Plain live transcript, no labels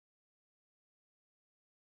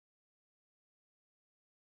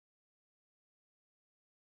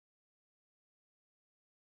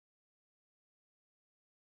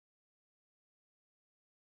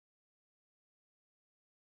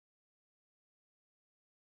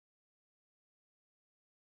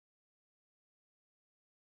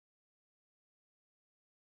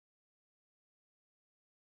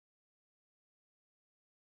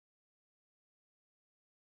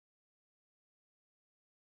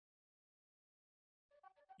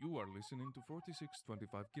You are listening to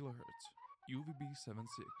 4625 kHz, UVB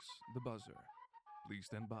 76, The Buzzer. Please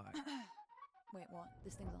stand by. Wait, what?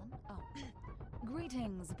 This thing's on? Oh.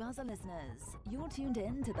 Greetings, Buzzer listeners. You're tuned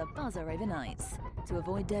in to the Buzzer Overnights. To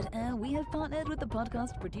avoid dead air, we have partnered with the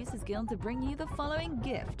Podcast Producers Guild to bring you the following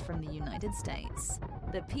gift from the United States.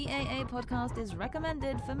 The PAA podcast is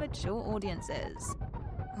recommended for mature audiences.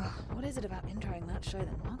 What is it about introing that show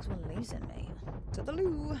that knocks one loose in me? To the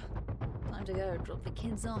loo. Time to go drop the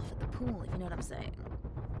kids off at the pool, if you know what I'm saying.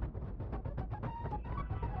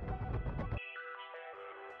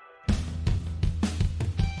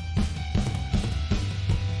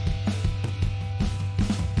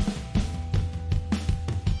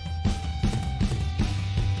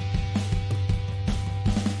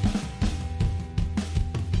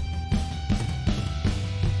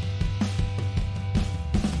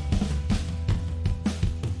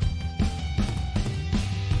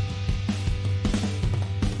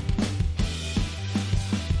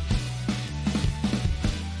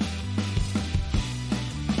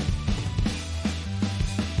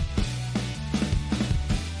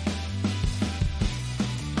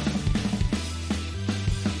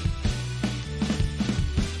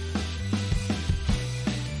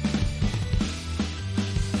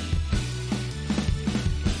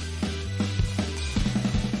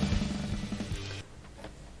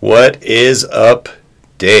 What is up,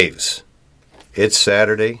 Daves? It's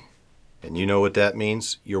Saturday, and you know what that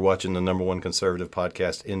means. You're watching the number one conservative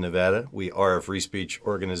podcast in Nevada. We are a free speech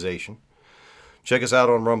organization. Check us out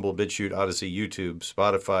on Rumble, BitChute, Odyssey, YouTube,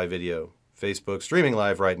 Spotify video, Facebook, streaming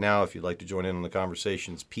live right now. If you'd like to join in on the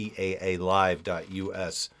conversations, paalive.us.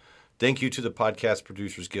 Thank you to the Podcast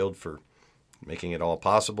Producers Guild for making it all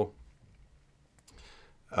possible.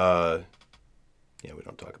 Yeah, we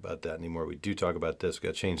don't talk about that anymore. We do talk about this. We've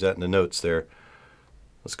got to change that in the notes there.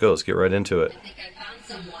 Let's go. Let's get right into it. I think I found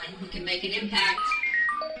someone who can make an impact.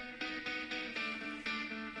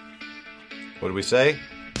 What do we say?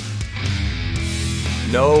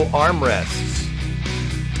 No armrests.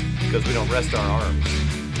 Because we don't rest our arms.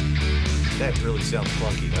 That really sounds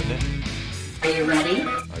clunky, doesn't it? Are you ready?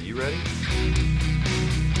 Are you ready?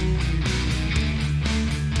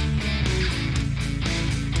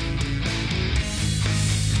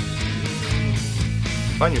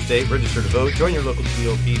 Find your state, register to vote, join your local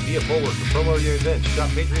GOP, be a poll worker, promote your events, shop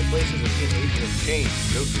Patriot Places, and be an agent of change.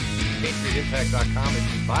 Go to patriotimpact.com if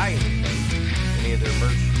you buy anything, any of their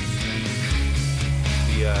merch.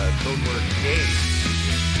 The code word GAPE.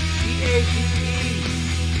 G-A-P-E.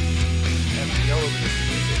 Have to yell over this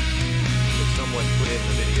music that someone put in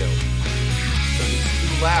the video. Because it's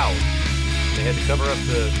too loud. They had to cover up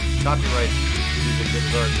the copyright music that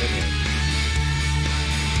was already in there.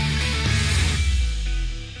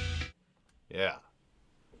 Yeah.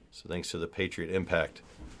 So thanks to the Patriot Impact.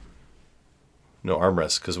 No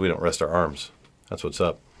armrests because we don't rest our arms. That's what's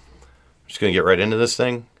up. I'm just going to get right into this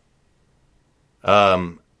thing.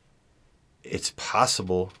 It's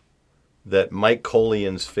possible that Mike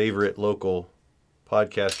Colian's favorite local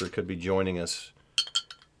podcaster could be joining us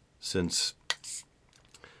since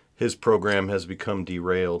his program has become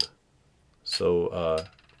derailed. So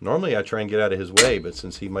normally I try and get out of his way, but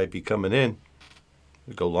since he might be coming in,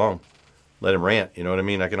 we go long. Let him rant, you know what I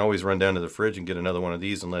mean? I can always run down to the fridge and get another one of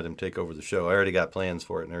these and let him take over the show. I already got plans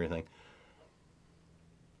for it and everything.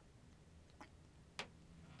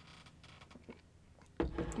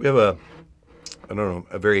 We have a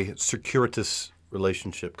very circuitous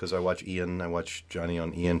relationship because I watch Ian, I watch Johnny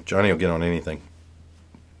on Ian. Johnny will get on anything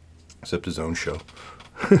except his own show.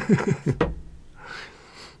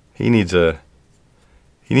 He needs a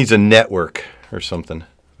network or something,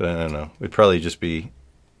 but I don't know. We'd probably just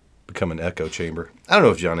become an echo chamber. I don't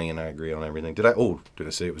know if Johnny and I agree on everything. Did I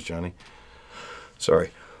say it was Johnny?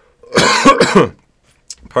 Sorry.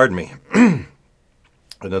 Pardon me.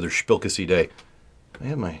 Another spilkissy day.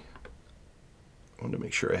 I wanted to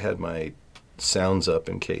make sure I had my sounds up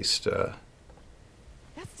in case.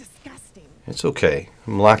 That's disgusting. It's okay.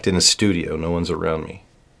 I'm locked in a studio. No one's around me.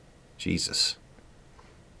 Jesus.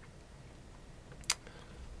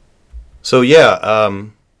 So yeah,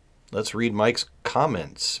 let's read Mike's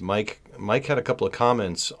comments. Mike had a couple of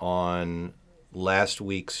comments on last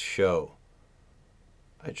week's show.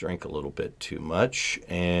 I drank a little bit too much,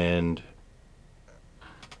 and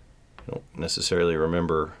I don't necessarily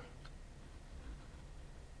remember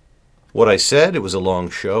what I said. It was a long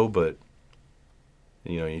show, but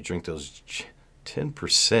you drink those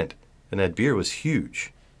 10%, and that beer was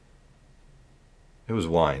huge. It was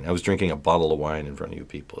wine. I was drinking a bottle of wine in front of you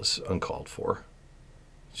people. It's uncalled for.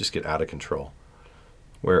 Just get out of control.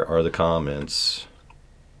 Where are the comments?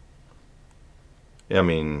 I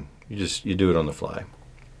mean, you do it on the fly,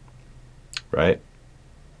 right?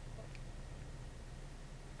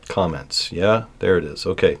 Comments, yeah, there it is.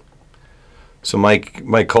 Okay, so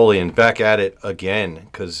Mike Colian back at it again,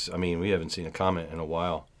 because I mean we haven't seen a comment in a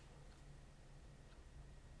while.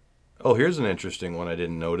 Oh, here's an interesting one I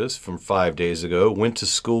didn't notice from 5 days ago. Went to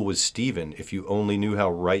school with Steven. If you only knew how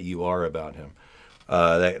right you are about him.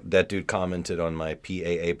 That dude commented on my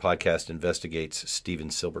PAA podcast investigates Steven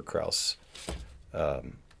Silberkraus.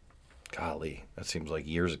 Golly, that seems like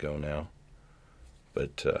years ago now.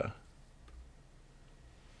 But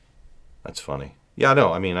that's funny. Yeah,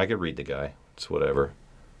 no, I mean, I could read the guy. It's whatever.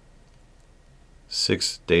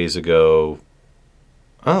 6 days ago.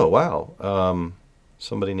 Oh, wow.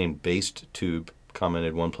 Somebody named Based Tube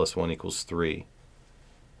commented 1 + 1 = 3.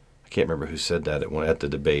 I can't remember who said that at the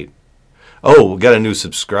debate. Oh, we got a new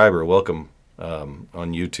subscriber. Welcome on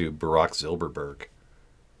YouTube, Barack Zilberberg.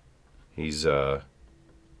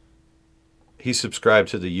 He's subscribed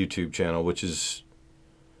to the YouTube channel, which is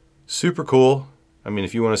super cool. I mean,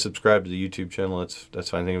 if you want to subscribe to the YouTube channel, that's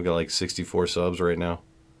fine. I think we've got like 64 subs right now.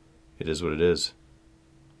 It is what it is.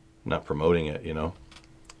 I'm not promoting it,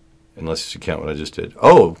 unless you count what I just did.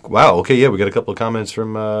 Oh, wow. Okay, yeah, we got a couple of comments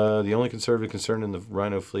from the only conservative concerned in the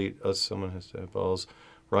Rhino fleet. Someone has to have balls.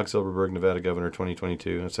 Rock Silverberg, Nevada Governor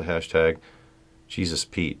 2022. That's a hashtag. Jesus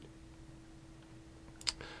Pete.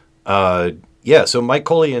 Yeah, so Mike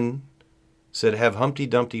Colian said, have Humpty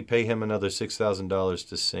Dumpty pay him another $6,000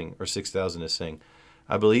 to sing, or $6,000 to sing.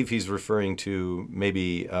 I believe he's referring to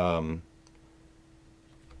maybe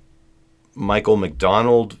Michael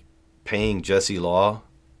McDonald paying Jesse Law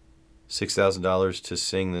 $6,000 to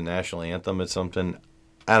sing the national anthem at something.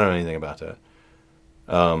 I don't know anything about that.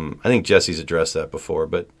 I think Jesse's addressed that before,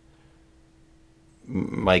 but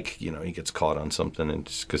Mike, he gets caught on something and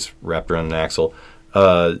just gets wrapped around an axle.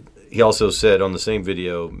 He also said on the same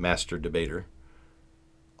video, Master Debater,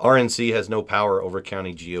 RNC has no power over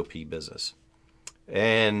county GOP business.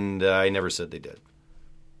 And I never said they did.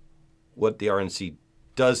 What the RNC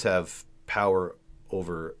does have power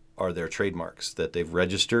over are their trademarks that they've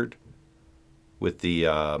registered with the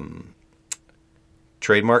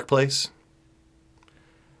trademark place.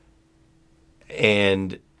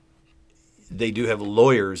 And they do have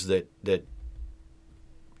lawyers that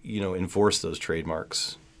enforce those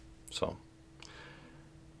trademarks. So,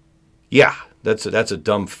 yeah, that's a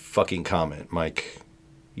dumb fucking comment, Mike.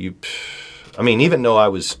 Even though I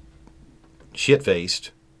was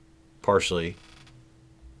shit-faced, partially,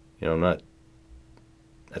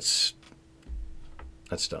 that's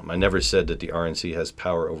dumb. I never said that the RNC has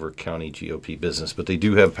power over county GOP business, but they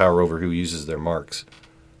do have power over who uses their marks.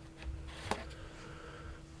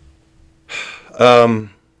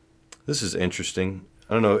 This is interesting.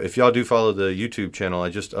 I don't know if y'all do follow the YouTube channel. I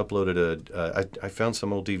just uploaded I found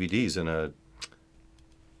some old DVDs in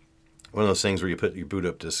one of those things where you put your boot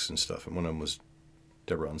up discs and stuff, and one of them was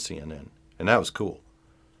Deborah on CNN, and that was cool.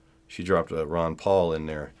 She dropped a Ron Paul in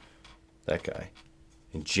there, that guy,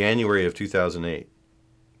 in January of 2008.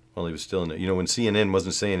 While he was still in there. When CNN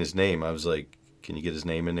wasn't saying his name, I was like, "Can you get his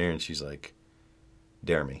name in there?" And she's like,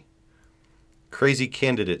 "Dare me." Crazy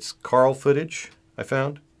Candidates Carl footage I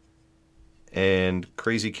found, and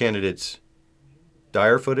Crazy Candidates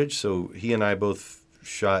Dyer footage. So he and I both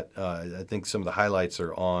shot. I think some of the highlights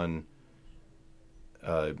are on.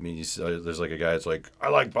 There's like a guy that's like, I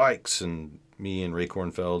like bikes, and me and Ray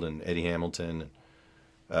Kornfeld and Eddie Hamilton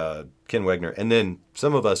and Ken Wegner, and then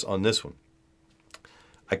some of us on this one.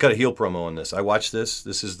 I cut a heel promo on this. I watched this.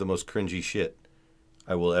 This is the most cringy shit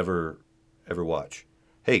I will ever watch.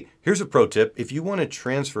 Hey, here's a pro tip. If you want to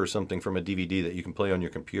transfer something from a DVD that you can play on your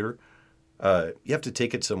computer, you have to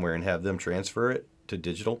take it somewhere and have them transfer it to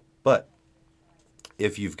digital. But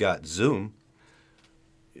if you've got Zoom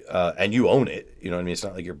and you own it, it's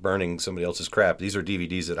not like you're burning somebody else's crap. These are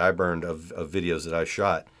DVDs that I burned of videos that I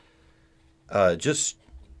shot. Just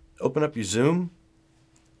open up your Zoom,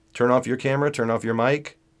 turn off your camera, turn off your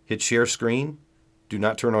mic, hit share screen. Do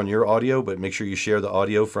not turn on your audio, but make sure you share the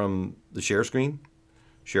audio from the share screen.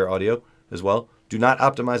 Share audio as well. Do not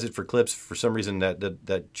optimize it for clips. For some reason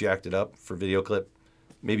that jacked it up for video clip.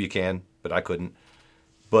 Maybe you can, but I couldn't.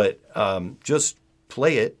 But just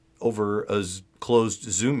play it over a closed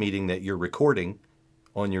Zoom meeting that you're recording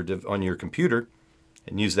on your computer,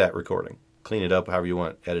 and use that recording. Clean it up however you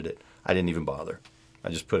want. Edit it. I didn't even bother. I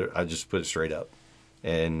just put it straight up,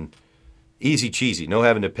 and easy cheesy. No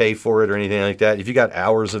having to pay for it or anything like that. If you got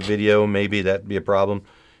hours of video, maybe that'd be a problem.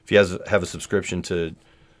 If you have a subscription to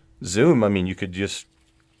Zoom, you could just,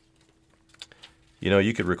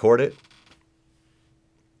 you could record it,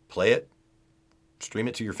 play it, stream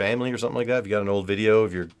it to your family or something like that. If you got an old video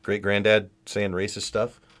of your great-granddad saying racist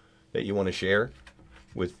stuff that you want to share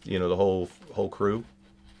with, you know, the whole crew,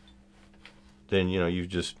 then, you know, you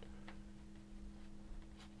just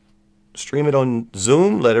stream it on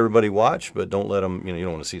Zoom, let everybody watch, but don't let them, you know, you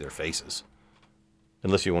don't want to see their faces.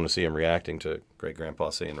 Unless you want to see them reacting to great-grandpa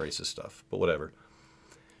saying racist stuff, but whatever.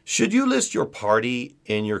 Should you list your party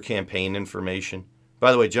in your campaign information?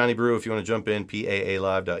 By the way, Johnny Brew, if you want to jump in,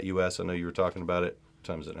 paalive.us. I know you were talking about it. What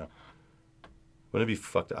time is it now? Wouldn't it be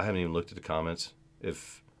fucked up? I haven't even looked at the comments.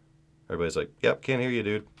 If everybody's like, yep, can't hear you,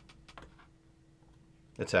 dude.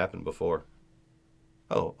 It's happened before.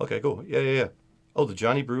 Oh, okay, cool. Yeah. Oh, the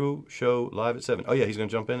Johnny Brew show live at 7. Oh, yeah, he's going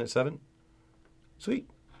to jump in at 7? Sweet.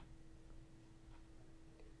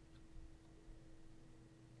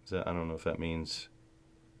 I don't know if that means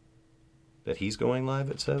that he's going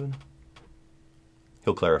live at 7.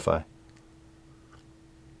 He'll clarify.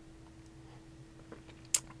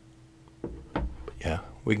 But yeah,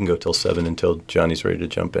 we can go till 7 until Johnny's ready to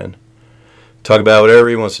jump in. Talk about whatever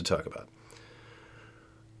he wants to talk about.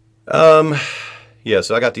 Yeah,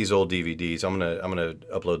 so I got these old DVDs. I'm gonna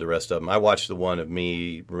upload the rest of them. I watched the one of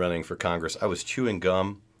me running for Congress. I was chewing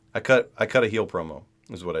gum. I cut a heel promo,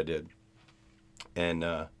 is what I did. And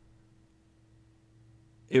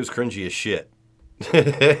it was cringy as shit.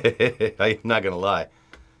 I'm not gonna lie.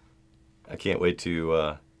 I can't wait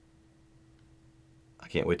to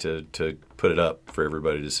put it up for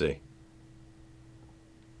everybody to see.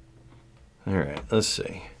 All right, let's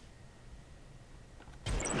see.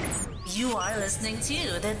 You are listening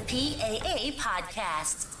to the PAA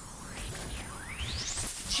podcast.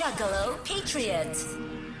 Juggalo Patriot.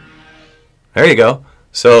 There you go.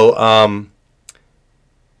 So,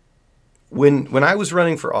 when I was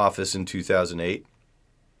running for office in 2008,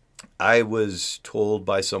 I was told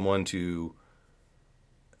by someone to,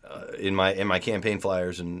 in my campaign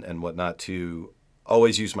flyers and whatnot, to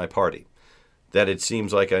always use my party. That it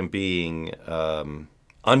seems like I'm being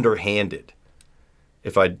underhanded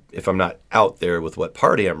if I'm not out there with what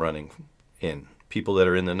party I'm running in. People that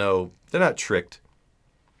are in the know, they're not tricked.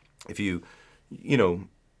 If you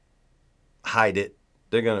hide it,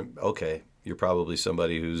 they're gonna, okay, you're probably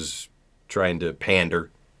somebody who's trying to pander.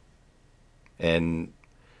 And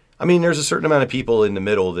I mean, there's a certain amount of people in the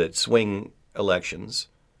middle that swing elections,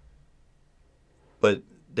 but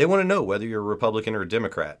they want to know whether you're a Republican or a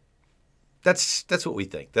Democrat. That's what we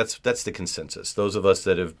think. That's the consensus. Those of us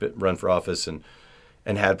that have run for office and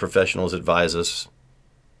had professionals advise us,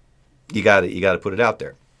 you got to put it out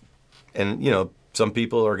there. And some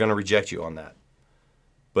people are going to reject you on that.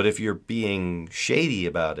 But if you're being shady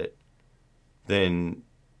about it, then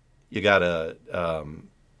you gotta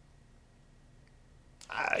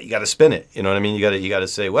spin it. You know what I mean? You gotta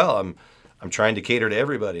say, well, I'm trying to cater to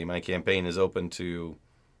everybody. My campaign is open to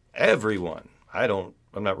everyone.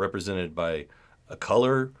 I'm not represented by a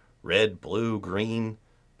color, red, blue, green,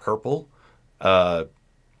 purple, or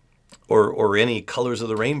any colors of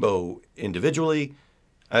the rainbow individually.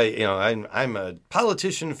 I'm a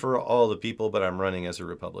politician for all the people, but I'm running as a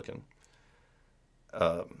Republican.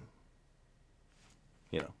 I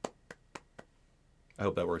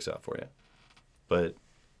hope that works out for you. But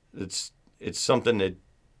it's something that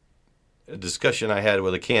a discussion I had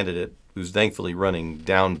with a candidate who's thankfully running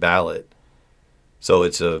down ballot. So I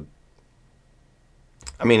don't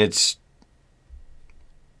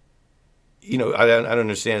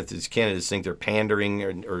understand if these candidates think they're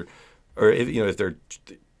pandering or if they're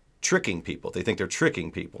tricking people. They think they're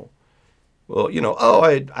tricking people. Well,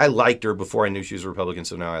 I liked her before I knew she was a Republican,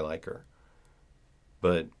 so now I like her.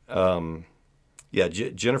 But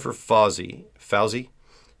Jennifer Fauci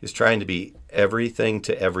is trying to be everything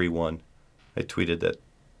to everyone. I tweeted that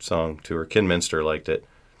song to her. Ken Minster liked it.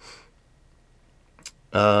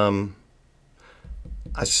 I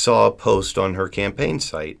saw a post on her campaign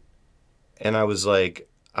site, and I was like,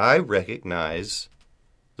 I recognize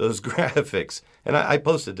those graphics. And I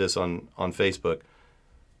posted this on Facebook.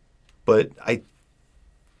 But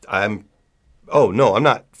I'm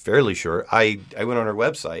not fairly sure. I went on her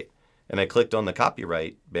website, and I clicked on the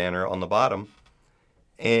copyright banner on the bottom,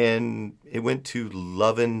 and it went to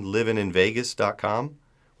lovinlivinginvegas.com,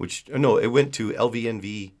 it went to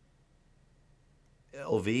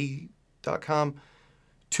LV.com.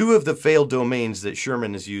 Two of the failed domains that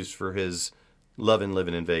Sherman has used for his Love and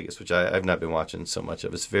Living in Vegas, which I've not been watching so much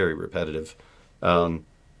of. It's very repetitive.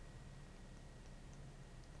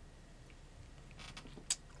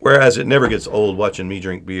 Whereas it never gets old watching me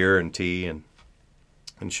drink beer and tea and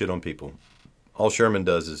shit on people. All Sherman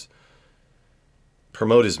does is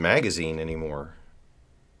promote his magazine anymore.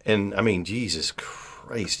 And, I mean, Jesus Christ.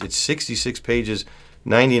 Christ, it's 66 pages,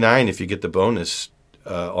 99 if you get the bonus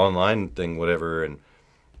online thing, whatever. And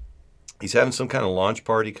he's having some kind of launch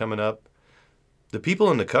party coming up. The people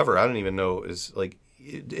on the cover, I don't even know, is like,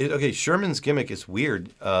 okay, Sherman's gimmick is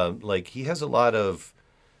weird. Like, he has a lot of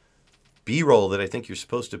B-roll that I think you're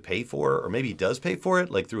supposed to pay for, or maybe he does pay for it,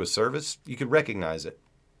 like through a service. You could recognize it.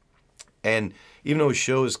 And even though his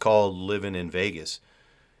show is called Living in Vegas,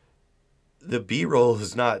 the B-roll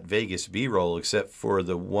is not Vegas B-roll, except for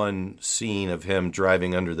the one scene of him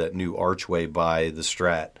driving under that new archway by the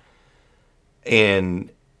Strat.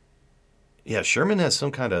 And yeah, Sherman has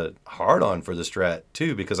some kind of hard-on for the Strat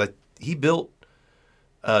too, because he built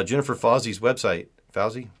Jennifer Fauzi's website.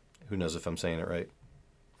 Fauzi? Who knows if I'm saying it right?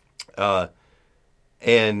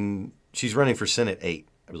 And she's running for Senate 8,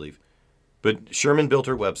 I believe. But Sherman built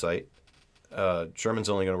her website. Sherman's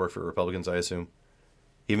only going to work for Republicans, I assume.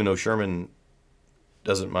 Even though Sherman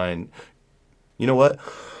doesn't mind. You know what?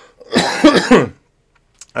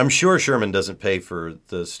 I'm sure Sherman doesn't pay for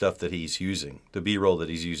the stuff that he's using, the B-roll that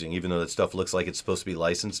he's using, even though that stuff looks like it's supposed to be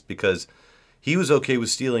licensed, because he was okay with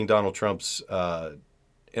stealing Donald Trump's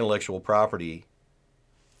intellectual property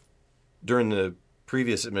during the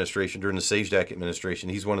previous administration, during the Sajdak administration.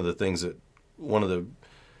 He's one of the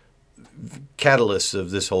catalysts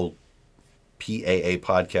of this whole PAA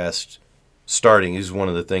podcast starting. He's one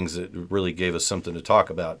of the things that really gave us something to talk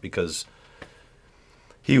about, because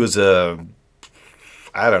he was he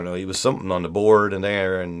was something on the board in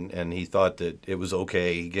there, and he thought that it was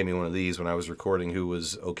okay. He gave me one of these when I was recording, who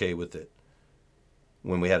was okay with it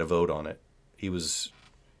when we had a vote on it. He was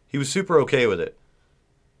super okay with it.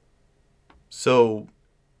 So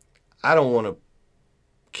I don't want to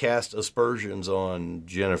cast aspersions on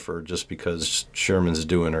Jennifer just because Sherman's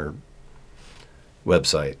doing her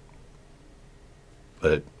website.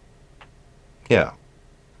 But yeah.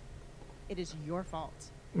 It is your fault.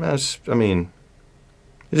 It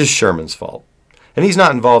is Sherman's fault. And he's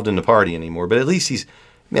not involved in the party anymore, but at least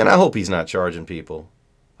I hope he's not charging people.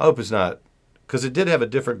 I hope it's not, because it did have a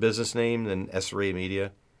different business name than SRA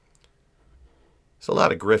Media. There's a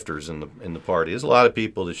lot of grifters in the party. There's a lot of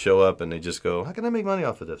people that show up and they just go, how can I make money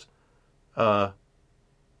off of this? I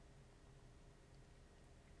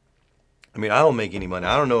don't make any money.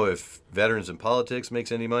 I don't know if Veterans in Politics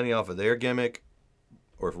makes any money off of their gimmick,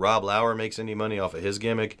 or if Rob Lauer makes any money off of his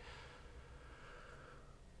gimmick,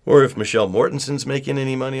 or if Michelle Mortensen's making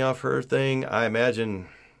any money off her thing. I imagine,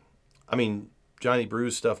 Johnny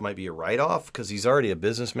Brew's stuff might be a write-off because he's already a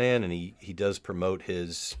businessman and he does promote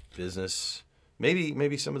his business.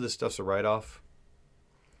 Maybe some of this stuff's a write-off.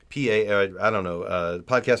 I don't know.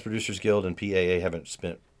 Podcast Producers Guild and PAA haven't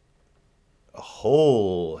spent a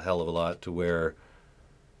whole hell of a lot to where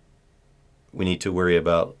we need to worry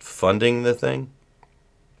about funding the thing.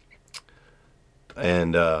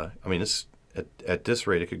 And, it's at this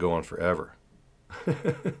rate, it could go on forever.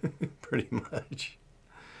 Pretty much.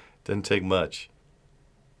 Doesn't take much.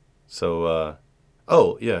 So,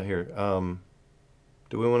 here.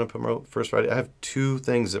 Do we want to promote First Friday? I have two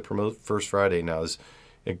things that promote First Friday now. This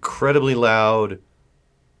incredibly loud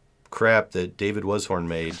crap that David Washorn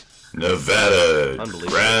made. Nevada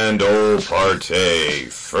Grand Ole Party,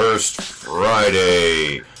 First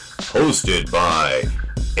Friday, hosted by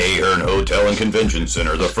Ahern Hotel and Convention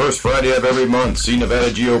Center, the first Friday of every month. See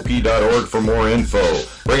NevadaGOP.org for more info.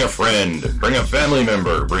 Bring a friend, bring a family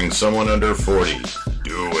member, bring someone under 40.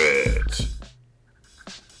 Do it.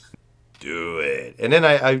 Do it. And then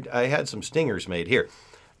I had some stingers made. Here,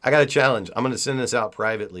 I got a challenge. I'm going to send this out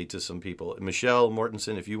privately to some people. Michelle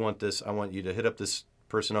Mortensen, if you want this, I want you to hit up this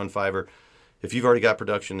person on Fiverr. If you've already got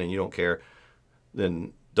production and you don't care,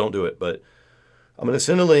 then don't do it. But I'm going to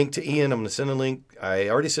send a link to Ian. I'm going to send a link. I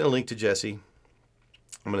already sent a link to Jesse.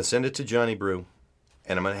 I'm going to send it to Johnny Brew.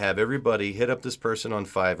 And I'm going to have everybody hit up this person on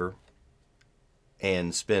Fiverr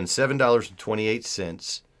and spend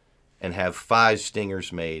 $7.28 and have 5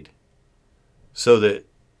 stingers made so that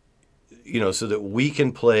we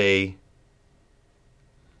can play.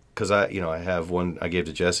 Because I have one I gave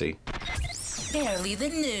to Jesse. Barely the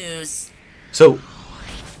news. So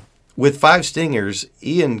with 5 stingers,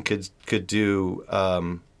 Ian could do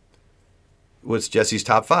what's Jesse's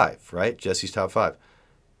top 5, right? Jesse's top 5.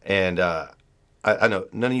 And I know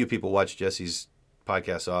none of you people watch Jesse's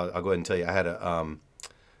podcast, so I'll go ahead and tell you. I had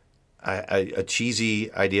a cheesy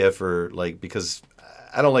idea for, because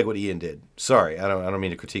I don't like what Ian did. Sorry, I don't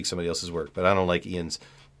mean to critique somebody else's work, but I don't like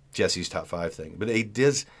Jesse's top 5 thing. But it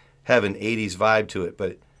does have an 80s vibe to it,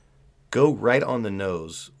 but go right on the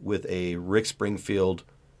nose with a Rick Springfield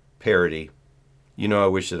parody. I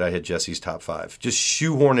wish that I had Jesse's top 5. Just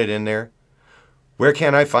shoehorn it in there. Where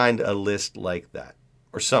can I find a list like that?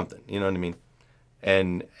 or something. You know what I mean?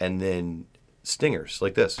 And then stingers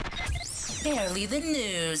like this. Barely the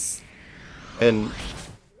news. And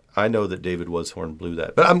I know that David Washorn blew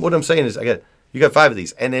that. But what I'm saying is, you got 5 of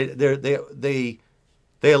these, and they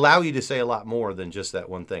allow you to say a lot more than just that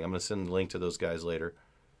one thing. I'm going to send a link to those guys later.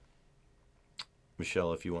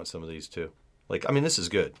 Michelle, if you want some of these too. This is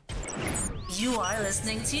good. You are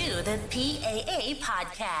listening to the PAA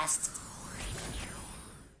podcast.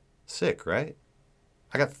 Sick, right?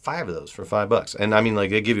 I got 5 of those for $5. And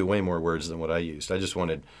they give you way more words than what I used.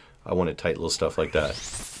 I wanted tight little stuff like that.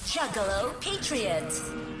 Juggalo Patriot.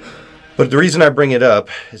 But the reason I bring it up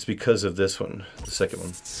is because of this one, the second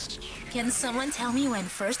one. Can someone tell me when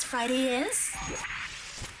First Friday is?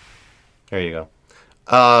 There you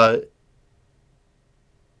go.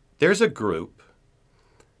 There's a group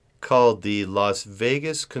called the Las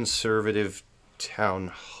Vegas Conservative Town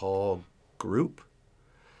Hall Group.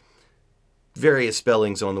 Various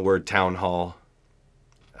spellings on the word town hall.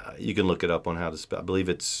 You can look it up on how to spell. I believe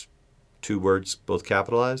it's 2 words, both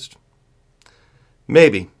capitalized.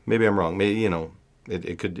 Maybe I'm wrong. Maybe,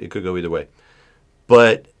 it could go either way.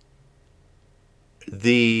 But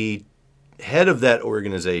the head of that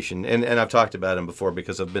organization, and I've talked about him before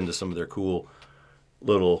because I've been to some of their cool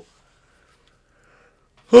little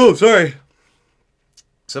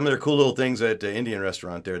some of their cool little things at the Indian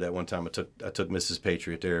restaurant there. That one time I took Mrs.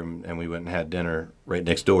 Patriot there, and we went and had dinner right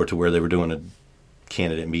next door to where they were doing a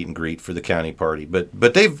candidate meet and greet for the county party.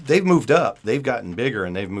 But they've moved up. They've gotten bigger,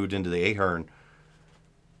 and they've moved into the Ahern,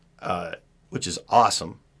 which is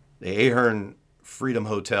awesome. The Ahern Freedom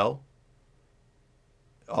Hotel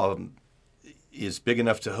is big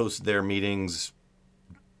enough to host their meetings.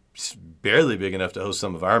 It's barely big enough to host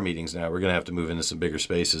some of our meetings now. We're going to have to move into some bigger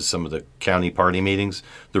spaces, some of the county party meetings,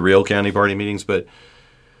 the real county party meetings. But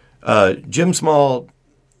Jim Small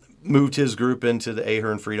moved his group into the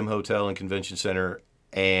Ahern Freedom Hotel and Convention Center,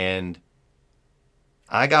 and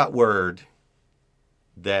I got word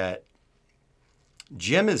that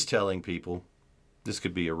Jim is telling people, this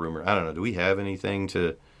could be a rumor. I don't know. Do we have anything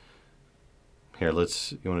to... Here,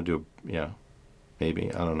 you want to do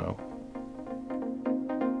maybe. I don't know.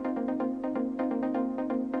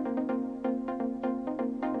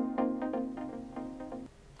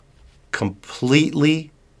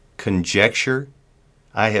 Completely conjecture.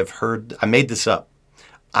 I made this up.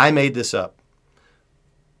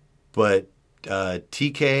 But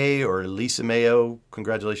TK or Lisa Mayo,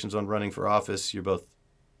 congratulations on running for office. You're both,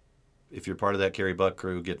 if you're part of that Kerry Buck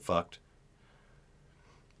crew, get fucked.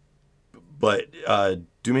 But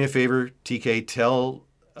do me a favor, TK, tell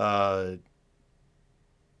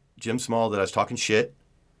Jim Small that I was talking shit.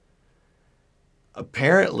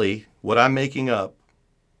 Apparently, what I'm making up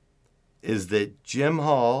is that Jim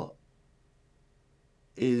Hall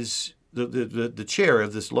is the chair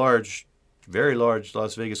of this very large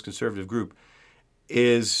Las Vegas conservative group,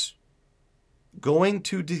 is going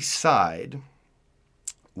to decide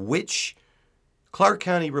which Clark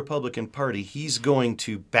County Republican Party he's going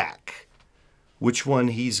to back, which one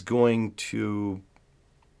he's going to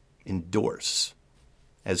endorse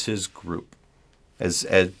as his group,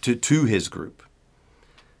 to his group,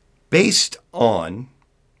 based on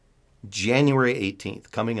January 18th,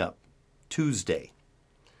 coming up, Tuesday.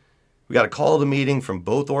 We got a call to meeting from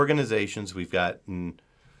both organizations. We've got,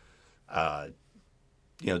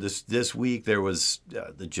 this week there was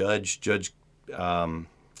the Judge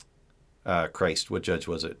Christ, what judge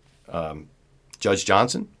was it? Judge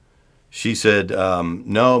Johnson. She said,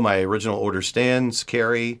 no, my original order stands,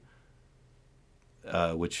 Kerry,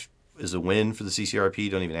 which is a win for the CCRP.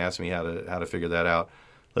 Don't even ask me how to figure that out.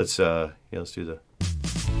 Let's do the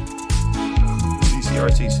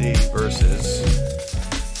CCRCC versus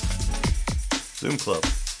Zoom Club.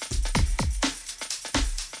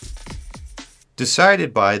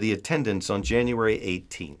 Decided by the attendance on January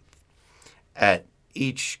 18th at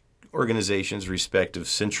each organization's respective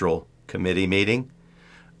central committee meeting.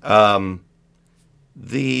 The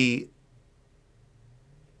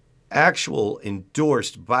actual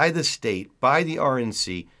endorsed by the state, by the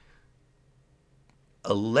RNC,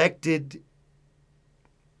 elected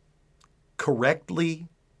correctly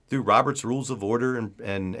through Robert's Rules of Order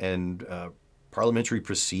and parliamentary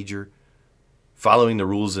procedure, following the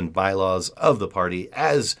rules and bylaws of the party,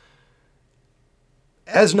 as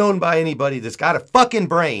known by anybody that's got a fucking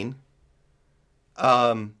brain,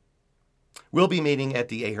 we'll be meeting at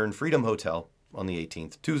the Ahern Freedom Hotel on the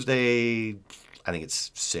 18th. Tuesday, I think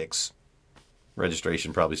it's 6.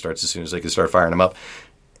 Registration probably starts as soon as they can start firing them up.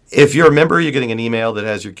 If you're a member, you're getting an email that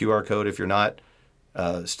has your QR code. If you're not,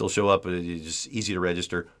 still show up. It's just easy to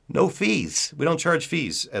register. No fees. We don't charge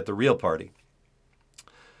fees at the real party.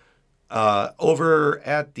 Over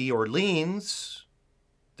at the Orleans,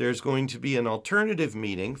 there's going to be an alternative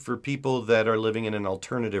meeting for people that are living in an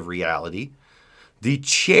alternative reality. The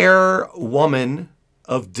chairwoman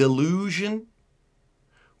of Delusion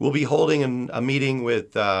will be holding a meeting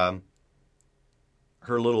with her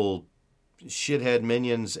little shithead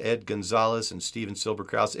minions, Ed Gonzalez and Steven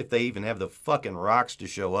Silberkraus, if they even have the fucking rocks to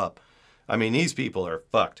show up. I mean, these people are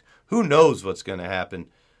fucked. Who knows what's going to happen?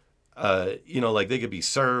 Like they could be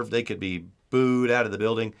served, they could be booed out of the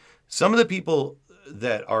building. Some of the people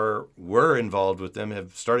that were involved with them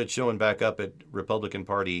have started showing back up at Republican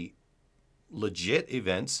Party legit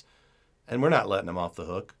events, and we're not letting them off the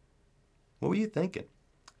hook. What were you thinking?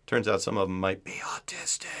 Turns out some of them might be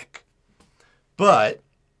autistic. But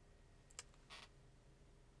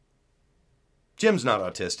Jim's not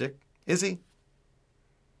autistic, is he?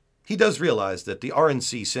 He does realize that the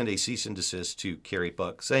RNC sent a cease and desist to Kerry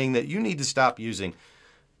Buck, saying that you need to stop using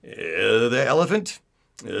the elephant,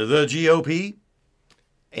 the GOP,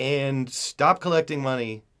 and stop collecting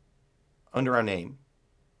money under our name.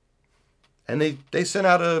 And they sent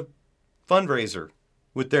out a fundraiser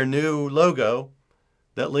with their new logo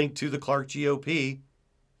that linked to the Clark GOP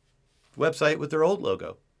website with their old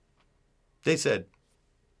logo. They said,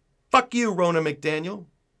 fuck you, Ronna McDaniel,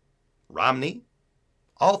 Romney,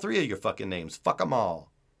 all three of your fucking names, fuck them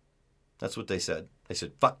all. That's what they said. They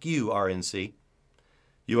said, fuck you, RNC.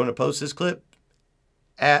 You want to post this clip?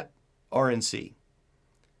 At RNC.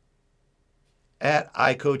 At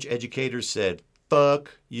iCoach Educators said,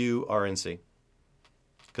 fuck you, RNC.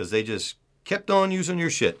 Because they just kept on using your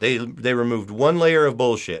shit. They removed one layer of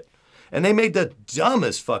bullshit. And they made the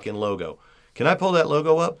dumbest fucking logo. Can I pull that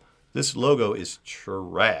logo up? This logo is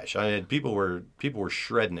trash. I mean, people were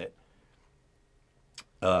shredding it.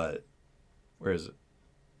 Where is it?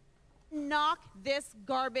 Knock this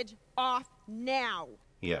garbage off now.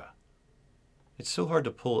 Yeah. It's so hard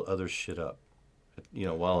to pull other shit up,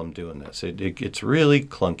 while I'm doing this. It gets really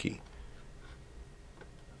clunky.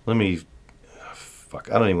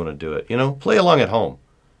 Fuck, I don't even want to do it. Play along at home.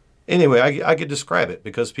 Anyway, I could describe it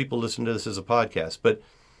because people listen to this as a podcast, but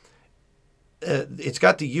it's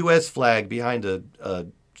got the U.S. flag behind a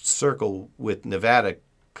circle with Nevada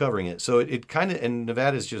covering it. So it kind of, and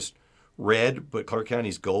Nevada's just red, but Clark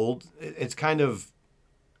County's gold. It's kind of,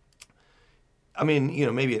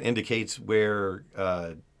 maybe it indicates where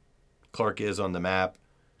Clark is on the map,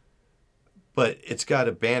 but it's got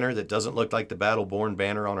a banner that doesn't look like the Battle-Born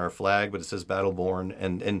banner on our flag, but it says Battle-Born,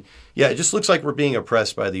 and yeah, it just looks like we're being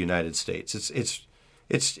oppressed by the United States. It's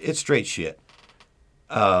straight shit.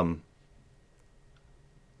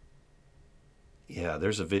 Yeah,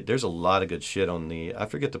 there's a lot of good shit on the. I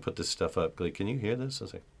forget to put this stuff up. Can you hear this?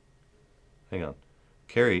 Hang on.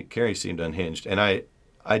 Carrie seemed unhinged, and I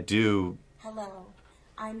do. Hello,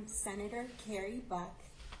 I'm Senator Kerry Buck,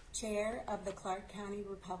 Chair of the Clark County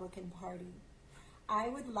Republican Party. I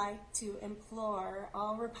would like to implore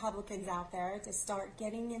all Republicans out there to start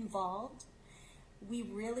getting involved. We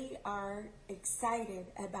really are excited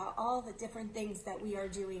about all the different things that we are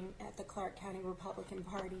doing at the Clark County Republican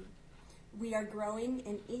Party. We are growing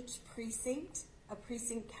in each precinct, a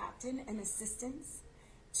precinct captain and assistants,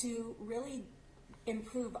 to really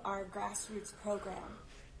improve our grassroots program.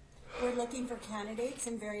 We're looking for candidates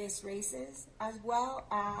in various races, as well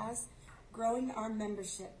as growing our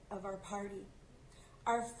membership of our party.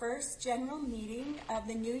 Our first general meeting of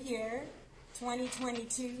the new year,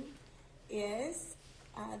 2022, is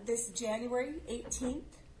this January 18th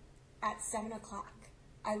at 7 o'clock.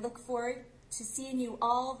 I look forward to seeing you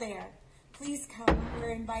all there. Please come. We're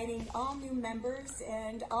inviting all new members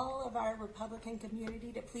and all of our Republican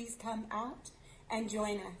community to please come out and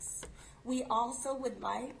join us. We also would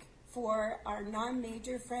like for our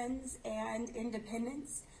non-major friends and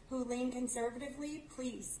independents who lean conservatively,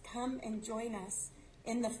 please come and join us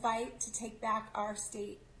in the fight to take back our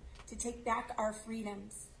state, to take back our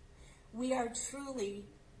freedoms. We are truly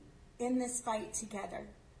in this fight together.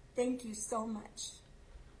 Thank you so much.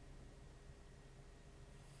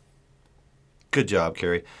 Good job,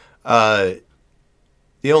 Carrie. The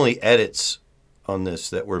only edits on this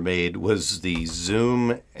that were made was the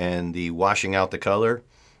zoom and the washing out the color.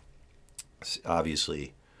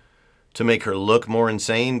 Obviously, to make her look more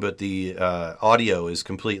insane, but the audio is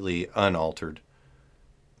completely unaltered.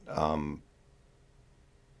 I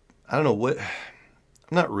don't know what.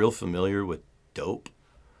 I'm not real familiar with dope,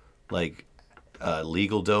 like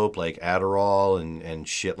legal dope, like Adderall and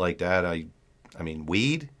shit like that. I mean,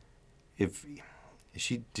 weed.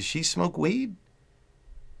 Does she smoke weed?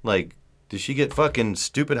 Like, does she get fucking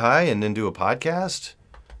stupid high and then do a podcast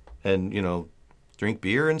and, drink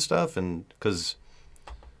beer and stuff? And because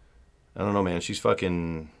I don't know, man. She's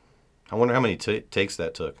fucking... I wonder how many takes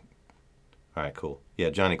that took. All right, cool. Yeah,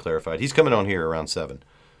 Johnny clarified. He's coming on here around 7.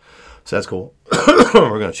 So that's cool.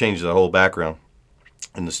 We're going to change the whole background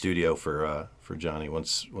in the studio for Johnny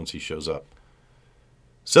once he shows up.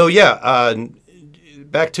 So, yeah,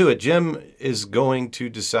 back to it. Jim is going to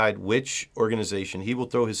decide which organization he will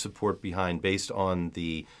throw his support behind based on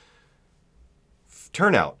the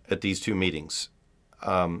turnout at these 2 meetings.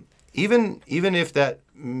 Even if that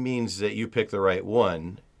means that you pick the right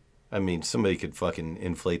one, I mean, somebody could fucking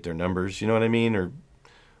inflate their numbers, you know what I mean? Or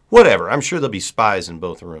whatever. I'm sure there'll be spies in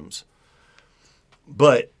both rooms.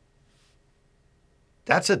 But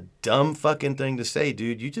that's a dumb fucking thing to say,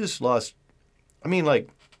 dude. You just lost... I mean, like,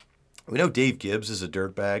 we know Dave Gibbs is a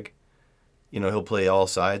dirtbag. You know, he'll play all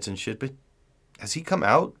sides and shit, but has he come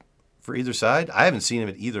out for either side? I haven't seen him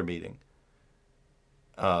at either meeting.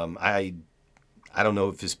 I don't know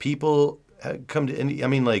if his people come to any... I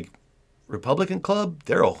mean, like, Republican Club,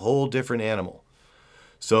 they're a whole different animal.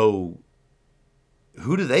 So,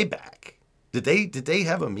 who do they back? Did they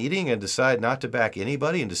have a meeting and decide not to back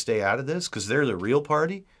anybody and to stay out of this because they're the real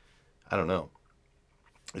party? I don't know.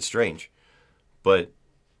 It's strange. But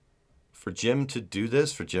for Jim to do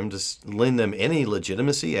this, for Jim to lend them any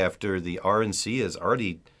legitimacy after the RNC has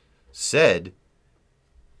already said,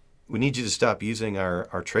 we need you to stop using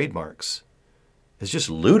our trademarks, it's just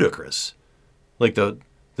ludicrous. Like the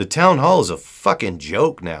town hall is a fucking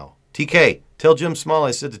joke now. TK, tell Jim Small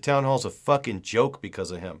I said the town hall's a fucking joke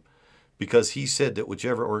because of him. Because he said that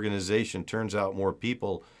whichever organization turns out more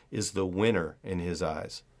people is the winner in his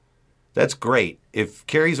eyes. That's great. If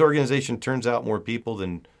Kerry's organization turns out more people,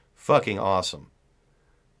 then fucking awesome.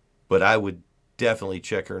 But I would definitely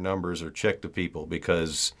check her numbers or check the people,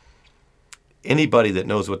 because anybody that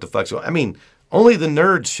knows what the fuck's going on. I mean, only the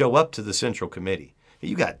nerds show up to the Central Committee.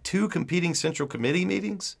 You got 2 competing Central Committee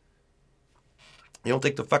meetings? You don't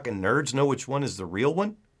think the fucking nerds know which one is the real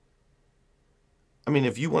one? I mean,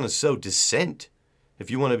 if you want to sow dissent,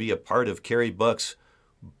 if you want to be a part of Kerry Buck's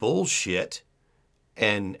bullshit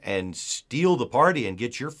and steal the party and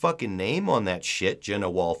get your fucking name on that shit, Jenna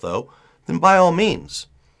Waltho, then by all means.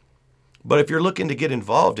 But if you're looking to get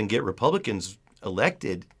involved and get Republicans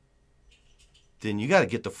elected, then you got to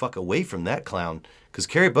get the fuck away from that clown. Because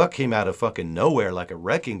Kerry Buck came out of fucking nowhere like a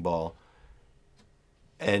wrecking ball.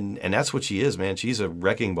 And that's what she is, man. She's a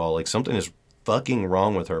wrecking ball. Like, something is fucking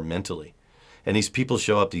wrong with her mentally. And these people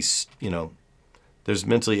show up, these, you know, there's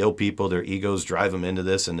mentally ill people, their egos drive them into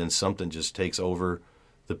this, and then something just takes over.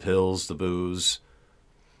 The pills, the booze,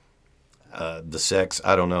 the sex,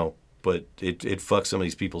 I don't know. But it fucks some of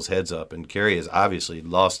these people's heads up. And Kerry has obviously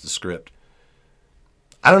lost the script.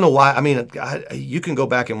 I don't know why. I mean, you can go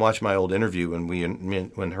back and watch my old interview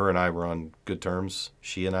when her and I were on good terms.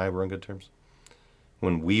 She and I were on good terms.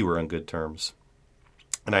 When we were on good terms.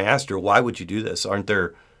 And I asked her, why would you do this? Aren't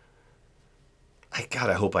there... God,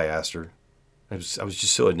 I hope I asked her. I was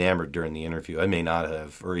just so enamored during the interview. I may not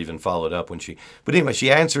have, or even followed up when she... But anyway,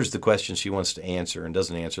 she answers the questions she wants to answer and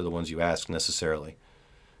doesn't answer the ones you ask necessarily.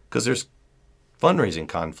 Because there's fundraising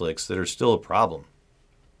conflicts that are still a problem.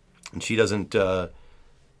 And she doesn't...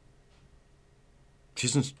 she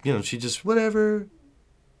doesn't, you know, she just, whatever.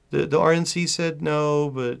 The RNC said no,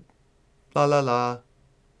 but la la la.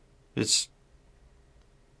 It's...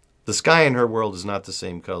 The sky in her world is not the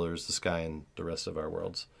same color as the sky in the rest of our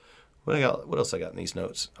worlds. What else I got in these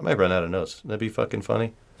notes? I might run out of notes. That'd be fucking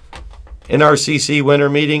funny. NRCC winter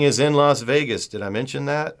meeting is in Las Vegas. Did I mention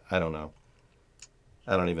that? I don't know.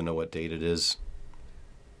 I don't even know what date it is.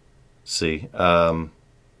 Let's see. I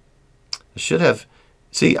should have...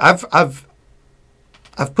 See, I've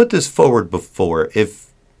put this forward before.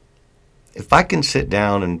 If I can sit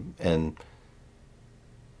down and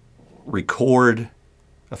record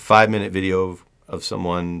a 5-minute video of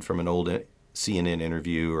someone from an old CNN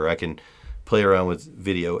interview, or I can play around with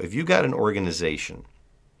video. If you got an organization,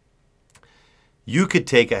 you could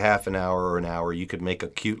take a half an hour or an hour. You could make a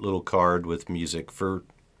cute little card with music for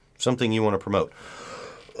something you want to promote.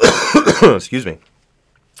 Excuse me.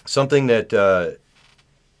 Something that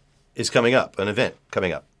is coming up, an event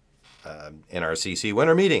coming up. NRCC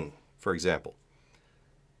winter meeting, for example.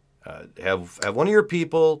 Have one of your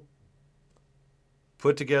people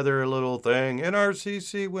put together a little thing,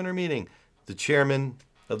 NRCC winter meeting, the chairman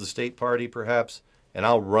of the state party perhaps, and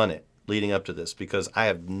I'll run it leading up to this, because I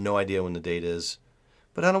have no idea when the date is,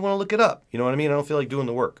 but I don't want to look it up. You know what I mean? I don't feel like doing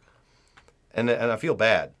the work. And I feel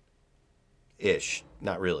bad-ish.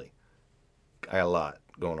 Not really. I got a lot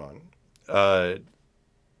going on.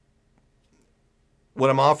 What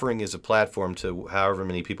I'm offering is a platform to however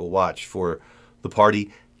many people watch for the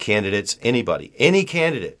party, candidates, anybody, any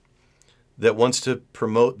candidate that wants to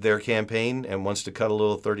promote their campaign and wants to cut a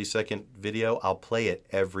little 30-second video, I'll play it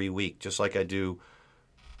every week, just like I do.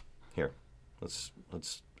 Here, let's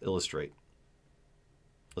illustrate.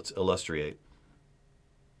 Let's illustrate.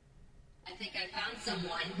 I think I found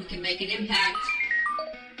someone who can make an impact.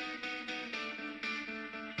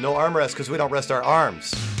 No armrest because we don't rest our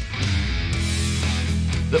arms.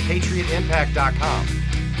 ThePatriotImpact.com.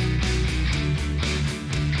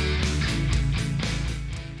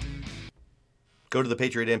 Go to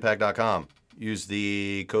ThePatriotImpact.com. Use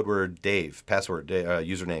the code word Dave, password,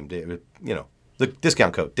 username, Dave, the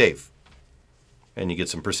discount code, Dave. And you get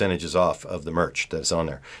some percentages off of the merch that's on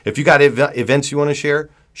there. If you got events you want to share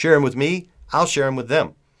them with me. I'll share them with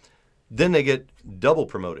them. Then they get double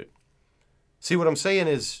promoted. See, what I'm saying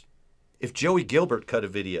is, if Joey Gilbert cut a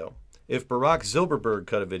video, if Barack Zilberberg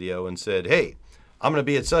cut a video and said, hey, I'm going to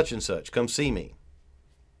be at such and such, come see me.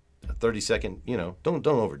 A 30-second, don't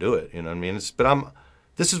overdo it. You know what I mean?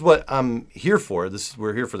 This is what I'm here for.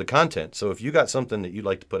 We're here for the content. So if you got something that you'd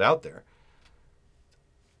like to put out there,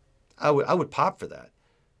 I would pop for that.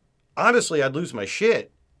 Honestly, I'd lose my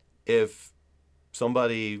shit if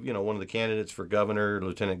somebody, one of the candidates for governor,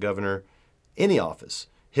 lieutenant governor, any office,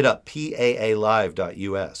 hit up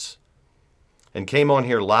paalive.us and came on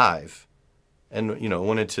here live and,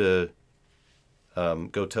 wanted to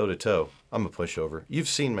go toe-to-toe. I'm a pushover. You've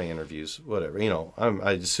seen my interviews, whatever.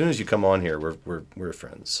 As soon as you come on here, we're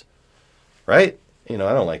friends, right? I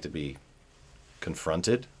don't like to be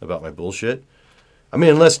confronted about my bullshit. I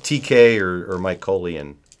mean, unless TK or Mike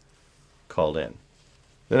Colian called in,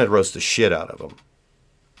 then I'd roast the shit out of them.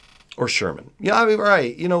 Or Sherman. Yeah, I mean,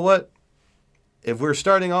 right. You know what? If we're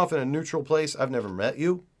starting off in a neutral place, I've never met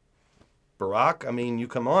you, Barack. I mean, you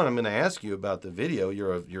come on. I'm going to ask you about the video.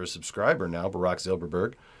 You're a subscriber now, Barack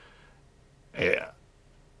Zilberberg. Yeah.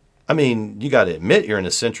 I mean, you got to admit you're an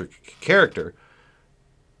eccentric character.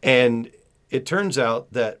 And it turns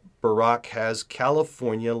out that Barack has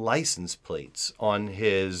California license plates on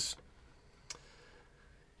his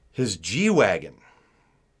G-Wagon.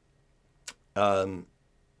 I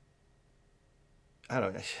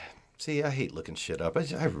don't know. See, I hate looking shit up.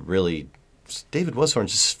 I really... David Weshorn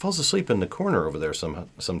just falls asleep in the corner over there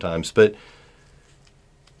sometimes. But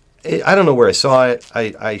I don't know where I saw it.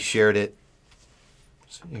 I shared it.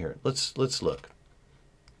 So here, let's look.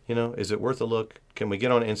 Is it worth a look? Can we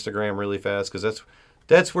get on Instagram really fast? Because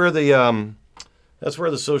that's where the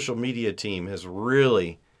social media team has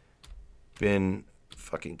really been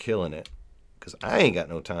fucking killing it. Because I ain't got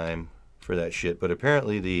no time for that shit. But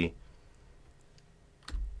apparently the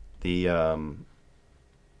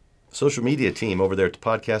social media team over there at the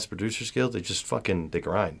Podcast Producers Guild, they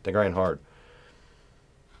grind hard.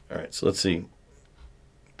 All right, so let's see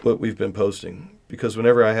what we've been posting. Because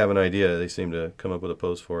whenever I have an idea, they seem to come up with a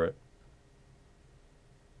post for it.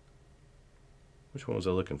 Which one was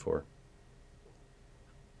I looking for?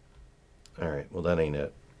 All right, well, that ain't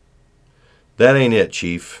it. That ain't it,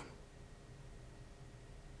 Chief.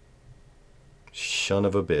 Son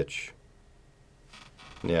of a bitch.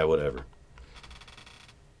 Yeah, whatever.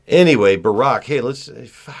 Anyway, Barack, hey,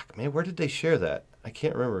 fuck, man, where did they share that? I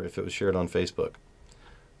can't remember if it was shared on Facebook.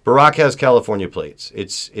 Barack has California plates.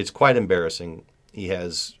 It's quite embarrassing. He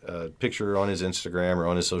has a picture on his Instagram or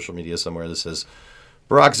on his social media somewhere that says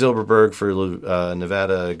Barack Zilberberg for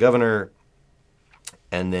Nevada governor,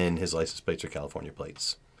 and then his license plates are California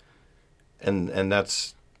plates. And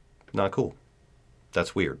that's not cool.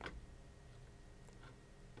 That's weird.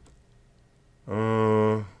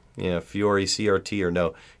 Yeah, Fiore, CRT, or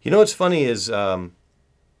no. You know what's funny is, I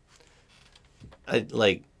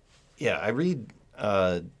read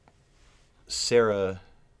Sarah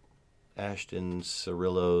Ashton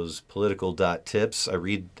Cirillo's political.tips. I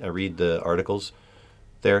read the articles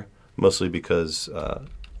there, mostly because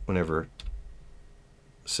whenever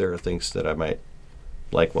Sarah thinks that I might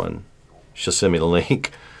like one, she'll send me the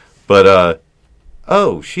link. But,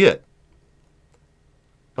 oh, shit.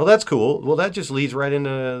 Oh, that's cool. Well, that just leads right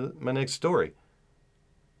into my next story.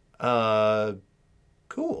 Cool.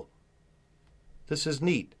 This is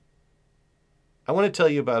neat. I want to tell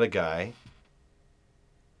you about a guy.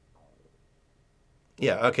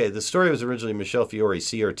 Yeah, okay. The story was originally Michelle Fiore,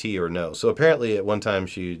 CRT or no. So apparently at one time,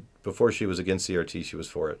 before she was against CRT, she was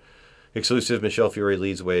for it. Exclusive, Michelle Fiore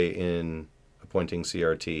leads way in appointing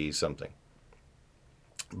CRT something.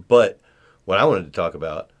 But what I wanted to talk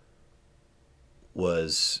about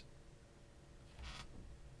was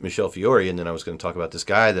Michelle Fiore, and then I was going to talk about this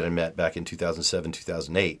guy that I met back in 2007,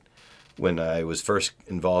 2008, when I was first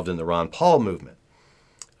involved in the Ron Paul movement.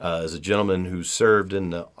 is a gentleman who served in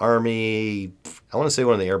the Army. I want to say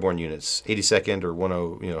one of the airborne units, 82nd or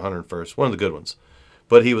 101st, one of the good ones.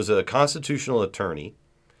 But he was a constitutional attorney.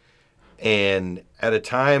 And at a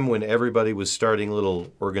time when everybody was starting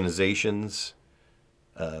little organizations,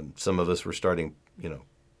 some of us were starting,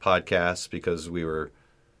 podcasts because we were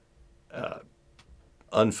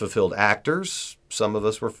unfulfilled actors. Some of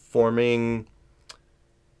us were forming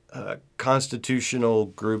constitutional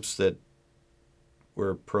groups that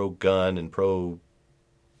were pro-gun and pro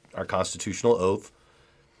our constitutional oath.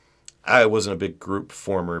 I wasn't a big group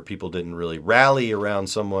former. People didn't really rally around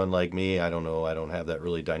someone like me. I don't know. I don't have that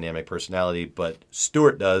really dynamic personality, but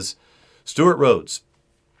Stuart does. Stuart Rhodes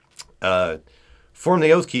formed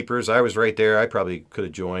the Oath Keepers. I was right there. I probably could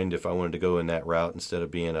have joined if I wanted to go in that route instead of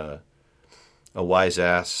being a wise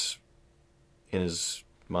ass in his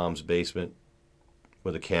mom's basement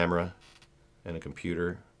with a camera and a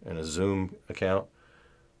computer and a Zoom account.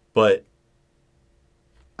 But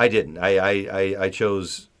I didn't. I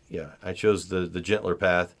chose the gentler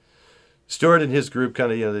path. Stuart and his group,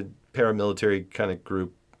 kind of, the paramilitary kind of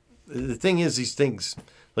group. The thing is, these things,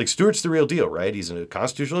 like Stuart's the real deal, right? He's a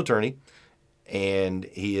constitutional attorney, and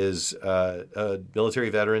he is a military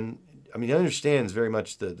veteran. I mean, he understands very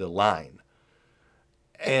much the line.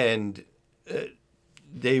 And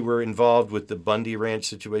they were involved with the Bundy Ranch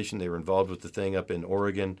situation. They were involved with the thing up in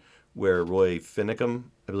Oregon where Roy Finicum,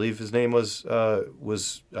 I believe his name was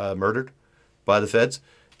murdered by the feds.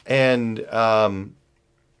 And I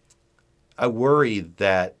worry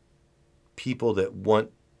that people that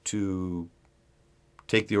want to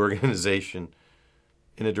take the organization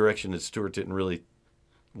in a direction that Stuart didn't really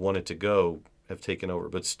want it to go have taken over.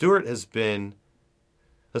 But Stuart has been,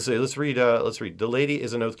 let's read. The Lady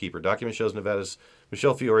is an Oath Keeper. Document shows Nevada's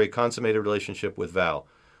Michelle Fiore consummated relationship with Val.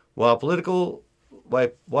 While Politico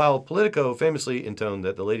famously intoned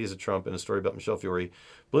that The Lady is a Trump in a story about Michelle Fiore,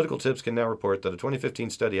 Political Tips can now report that a 2015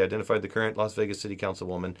 study identified the current Las Vegas City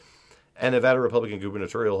Councilwoman and Nevada Republican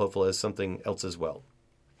gubernatorial hopeful as something else as well.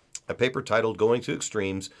 A paper titled Going to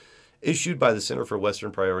Extremes, issued by the Center for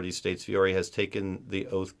Western Priorities, states Fiore has taken the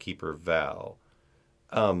Oath Keeper vow.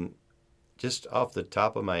 Just off the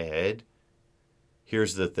top of my head,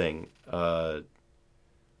 here's the thing.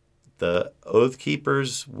 The Oath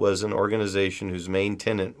Keepers was an organization whose main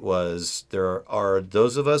tenet was there are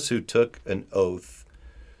those of us who took an oath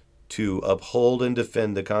to uphold and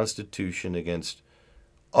defend the Constitution against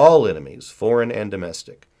all enemies, foreign and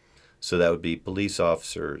domestic. So that would be police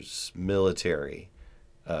officers, military,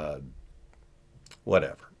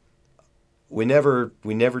 whatever. We never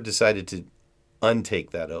decided to untake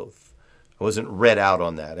that oath. I wasn't read out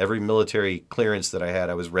on that. Every military clearance that I had,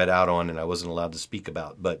 I was read out on and I wasn't allowed to speak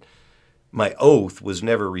about. But my oath was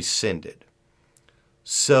never rescinded.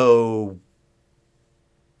 So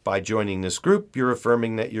by joining this group, you're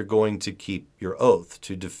affirming that you're going to keep your oath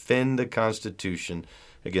to defend the Constitution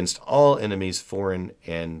against all enemies, foreign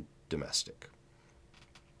and domestic.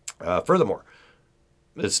 Furthermore,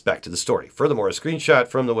 let's back to the story. Furthermore, a screenshot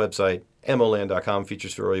from the website moland.com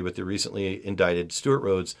features Fiore with the recently indicted Stuart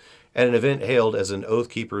Rhodes at an event hailed as an Oath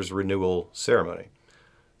Keepers renewal ceremony.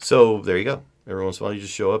 So there you go. Every once in a while, you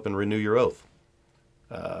just show up and renew your oath.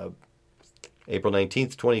 April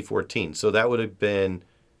 19th, 2014. So that would have been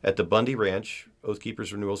at the Bundy Ranch, Oath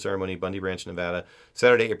Keepers Renewal Ceremony, Bundy Ranch, Nevada,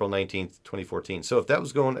 Saturday, April 19th, 2014. So if that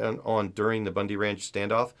was going on during the Bundy Ranch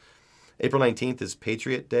standoff, April 19th is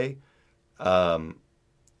Patriot Day.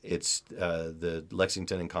 It's the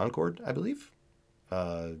Lexington and Concord, I believe.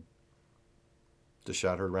 The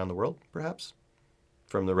shot heard around the world, perhaps,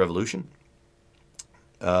 from the Revolution.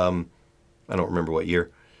 I don't remember what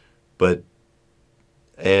year,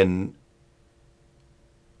 and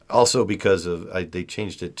also because of they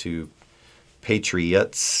changed it to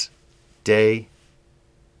Patriots Day.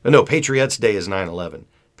 No, Patriots Day is 9/11.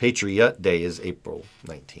 Patriot Day is April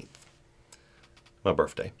 19th. My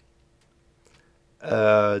birthday.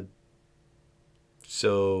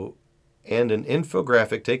 And an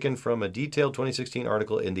infographic taken from a detailed 2016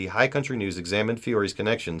 article in the High Country News examined Fiore's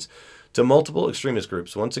connections to multiple extremist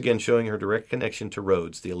groups, once again showing her direct connection to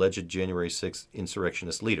Rhodes, the alleged January 6th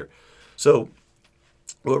insurrectionist leader. So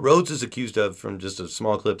what Rhodes is accused of, from just a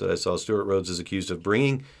small clip that I saw, Stuart Rhodes is accused of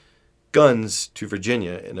bringing guns to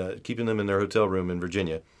Virginia and keeping them in their hotel room in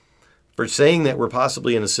Virginia, for saying that we're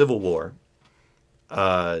possibly in a civil war.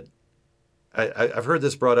 I've heard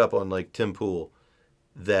this brought up on like Tim Pool,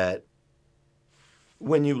 that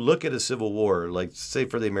when you look at a civil war, like say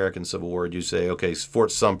for the American Civil War, you say, okay,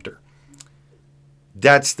 Fort Sumter.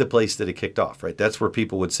 That's the place that it kicked off, right? That's where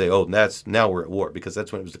people would say, oh, now we're at war, because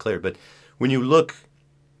that's when it was declared. But when you look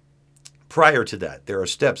prior to that, there are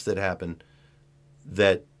steps that happen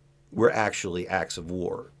that were actually acts of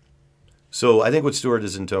war. So I think what Stewart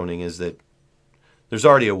is intoning is that there's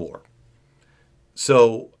already a war.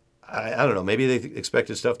 So I don't know, maybe they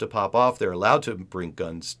expected stuff to pop off. They're allowed to bring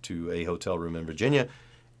guns to a hotel room in Virginia.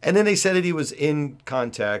 And then they said that he was in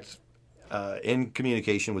contact, in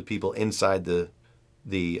communication with people inside the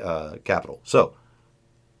Capitol. So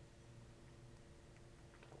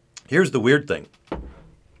here's the weird thing.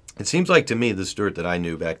 It seems like to me, the Stewart that I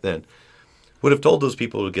knew back then would have told those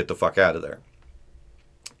people to get the fuck out of there.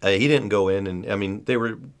 He didn't go in, and I mean, they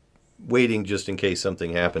were waiting just in case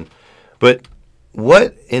something happened. But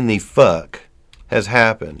what in the fuck has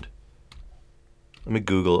happened? Let me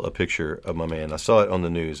Google a picture of my man. I saw it on the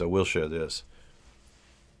news. I will show this.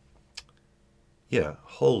 Yeah,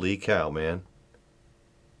 holy cow, man.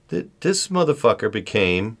 This motherfucker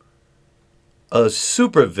became a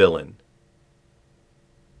super villain.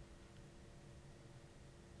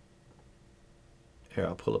 Here,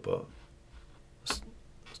 I'll pull up a... Let's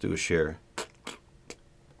do a share.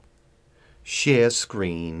 Share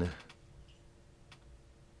screen.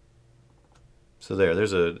 So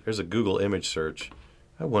there's a Google image search.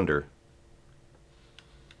 I wonder,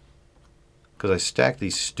 because I stack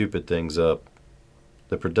these stupid things up,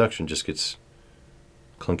 the production just gets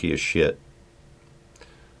clunky as shit.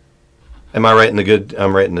 Am I right in the good?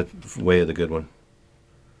 I'm right in the way of the good one.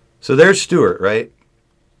 So there's Stewart, right?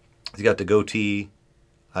 He's got the goatee,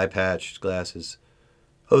 eye patch, glasses,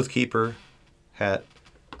 Oathkeeper hat.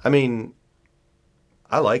 I mean,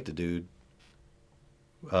 I like the dude.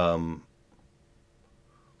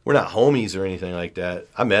 We're not homies or anything like that.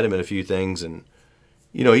 I met him at a few things, and,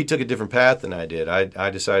 you know, he took a different path than I did. I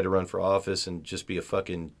decided to run for office and just be a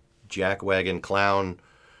fucking jackwagon clown,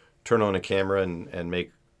 turn on a camera and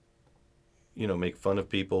make fun of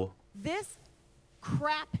people. This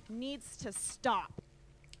crap needs to stop.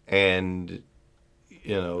 And,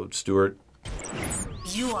 you know, Stewart.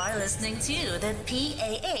 You are listening to the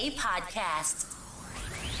PAA podcast.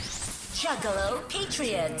 Juggalo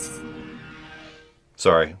Patriot.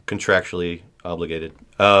 Sorry, contractually obligated.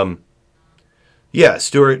 Yeah,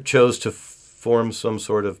 Stewart chose to form some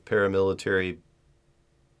sort of paramilitary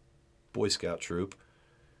Boy Scout troop.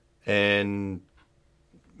 And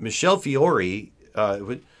Michelle Fiore,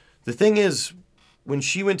 the thing is, when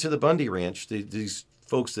she went to the Bundy Ranch, these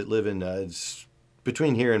folks that live in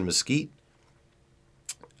between here and Mesquite,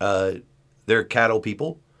 they're cattle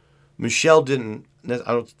people. Michelle didn't, I don't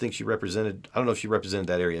know if she represented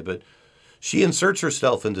that area, but she inserts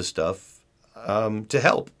herself into stuff to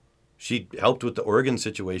help. She helped with the Oregon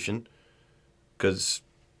situation because,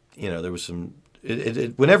 you know, there was some,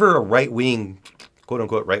 whenever a right-wing,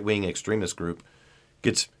 quote-unquote right-wing extremist group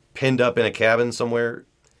gets pinned up in a cabin somewhere,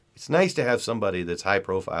 it's nice to have somebody that's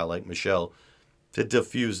high-profile like Michelle to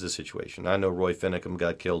diffuse the situation. I know Roy Finicum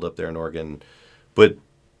got killed up there in Oregon, but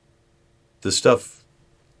the stuff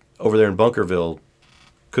over there in Bunkerville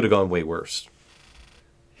could have gone way worse.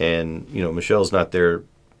 And, you know, Michelle's not there.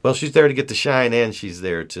 Well, she's there to get the shine, and she's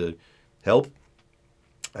there to help,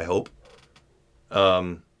 I hope.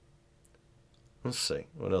 Let's see.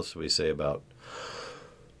 What else do we say about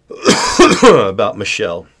about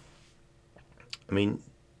Michelle? I mean,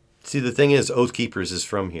 see, the thing is, Oath Keepers is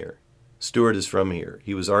from here. Stewart is from here.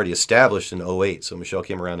 He was already established in 2008, so Michelle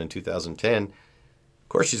came around in 2010. Of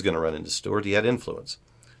course she's going to run into Stewart. He had influence.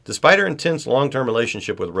 Despite her intense long-term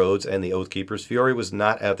relationship with Rhodes and the Oath Keepers, Fiore was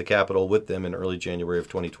not at the Capitol with them in early January of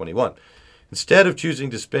 2021. Instead of choosing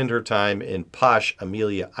to spend her time in posh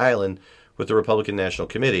Amelia Island with the Republican National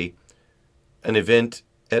Committee, an event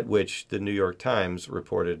at which the New York Times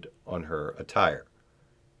reported on her attire.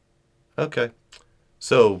 Okay.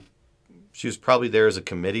 So she was probably there as a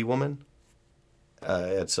committee woman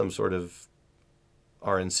at some sort of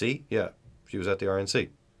RNC. Yeah, she was at the RNC.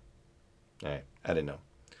 All right, I didn't know.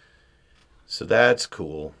 So that's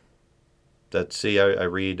cool. I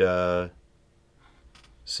read Sarah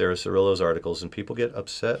Cirillo's articles, and people get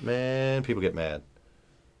upset, man. People get mad.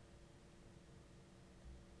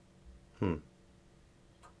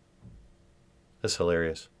 That's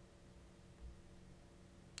hilarious.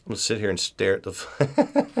 I'm going to sit here and stare at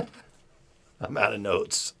the... I'm out of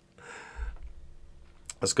notes.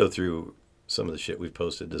 Let's go through some of the shit we've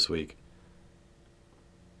posted this week.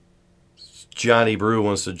 Johnny Brew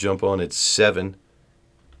wants to jump on at 7.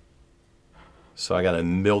 So I got to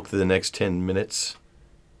milk the next 10 minutes.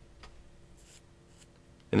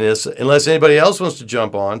 And unless anybody else wants to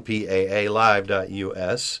jump on,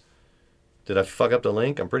 paalive.us. Did I fuck up the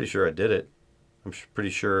link? I'm pretty sure I did it. I'm pretty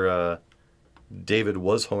sure David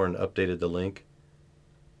Washorn updated the link.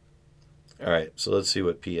 All right, so let's see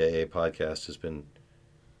what PAA Podcast has been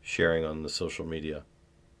sharing on the social media.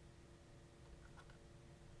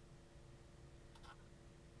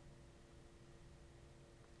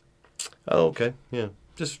 Oh, okay. Yeah.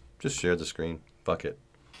 Just share the screen. Fuck it.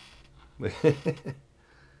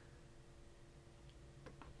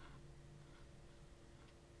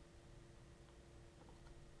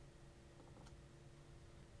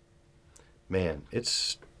 Man,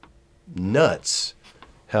 it's nuts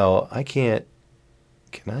how I can't...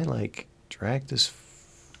 Can I, like, drag this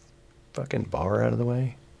fucking bar out of the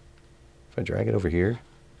way? If I drag it over here?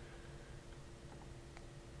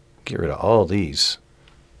 Get rid of all these.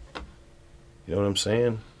 You know what I'm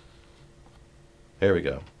saying? There we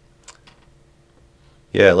go.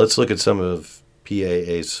 Yeah, let's look at some of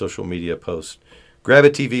PAA's social media posts.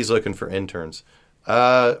 Grabbit TV's looking for interns.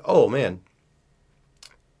 Oh, man.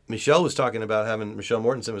 Michelle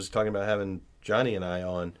Mortensen was talking about having Johnny and I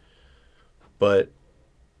on. But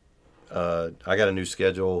I got a new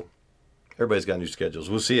schedule. Everybody's got new schedules.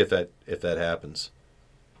 We'll see if that happens.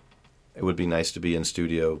 It would be nice to be in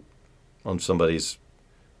studio on somebody's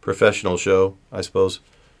professional show, I suppose.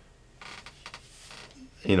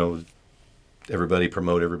 You know, everybody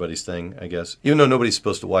promote everybody's thing, I guess. Even though nobody's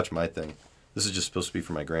supposed to watch my thing. This is just supposed to be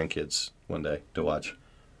for my grandkids one day to watch.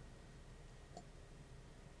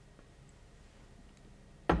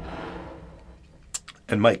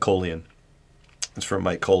 And Mike Colian. It's for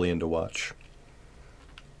Mike Colian to watch.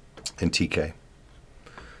 And TK.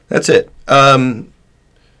 That's it. Yeah,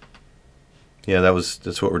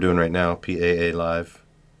 that's what we're doing right now. PAA Live.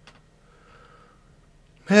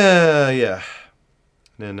 Yeah.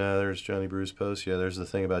 And there's Johnny Brew's post. Yeah, there's the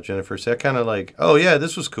thing about Jennifer. So I kind of like, oh yeah,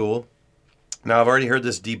 this was cool. Now I've already heard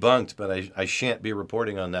this debunked, but I shan't be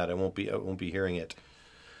reporting on that. I won't be hearing it.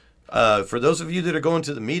 For those of you that are going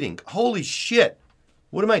to the meeting, holy shit,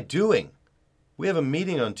 what am I doing? We have a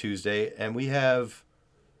meeting on Tuesday, and we have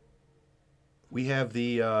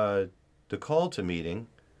the call to meeting.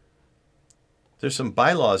 There's some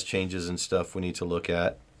bylaws changes and stuff we need to look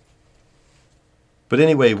at. But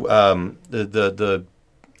anyway, the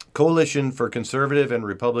Coalition for Conservative and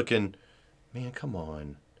Republican, man, come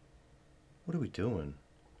on. What are we doing?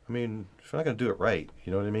 I mean, if we're not going to do it right,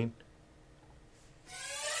 you know what I mean?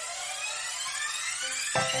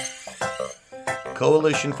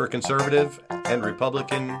 Coalition for Conservative and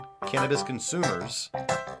Republican Cannabis Consumers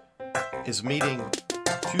is meeting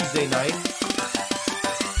Tuesday night.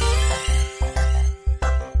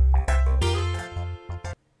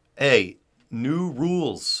 Hey, new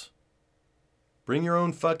rules. Bring your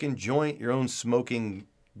own fucking joint, your own smoking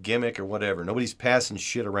gimmick or whatever. Nobody's passing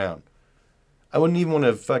shit around. I wouldn't even want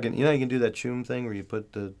to fucking... You know, you can do that choom thing where you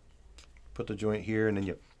put the joint here and then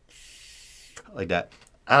you... Like that.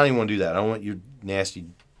 I don't even want to do that. I don't want your nasty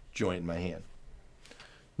joint in my hand.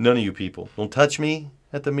 None of you people. Don't touch me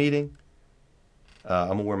at the meeting. I'm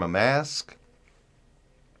going to wear my mask.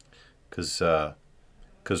 Because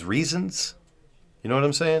reasons. You know what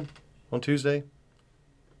I'm saying? On Tuesday.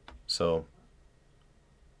 So...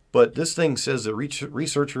 But this thing says that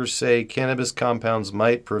researchers say cannabis compounds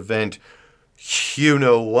might prevent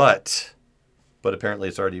you-know-what. But apparently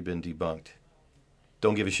it's already been debunked.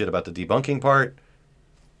 Don't give a shit about the debunking part.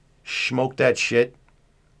 Smoke that shit.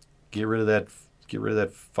 Get rid of that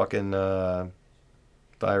fucking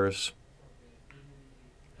virus.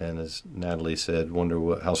 And as Natalie said, wonder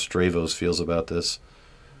how Stravos feels about this.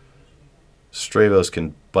 Stravos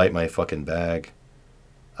can bite my fucking bag.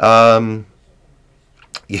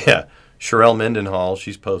 Yeah, Sherelle Mendenhall,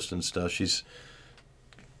 she's posting stuff.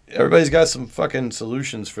 Everybody's got some fucking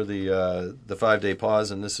solutions for the 5-day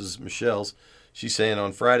pause, and this is Michelle's. She's saying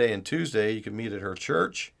on Friday and Tuesday you can meet at her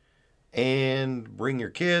church and bring your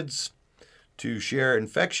kids to share a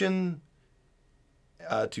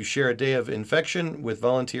day of infection with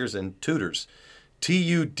volunteers and tutors.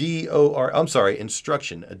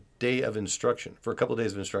 Instruction, a day of instruction, for a couple of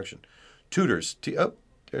days of instruction. Tutors,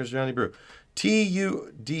 there's Johnny Brew.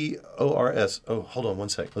 TUDORS. Oh, hold on one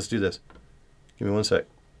sec. Let's do this. Give me one sec.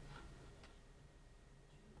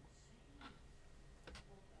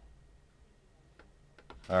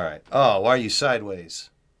 All right. Oh, why are you sideways?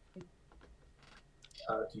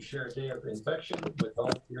 To share a day of inspection with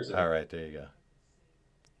volunteers. All right, there you go.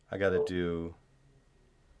 I got to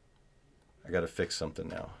fix something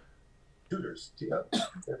now. Tutors.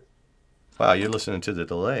 Wow, you're listening to the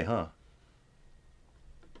delay, huh?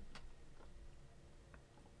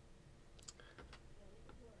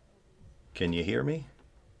 Can you hear me?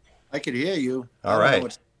 I can hear you. All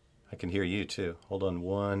right. I can hear you too. Hold on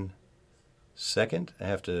one second. I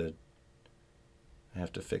have to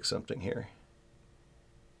fix something here.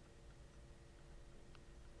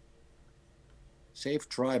 Safe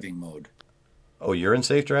driving mode. Oh, you're in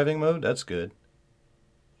safe driving mode? That's good.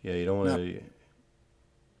 Yeah, you don't want to...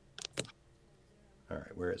 All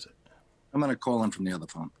right, where is it? I'm going to call in from the other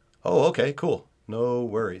phone. Oh, okay, cool. No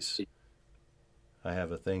worries. I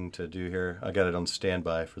have a thing to do here. I got it on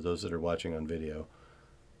standby for those that are watching on video.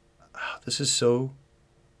 Oh, this is so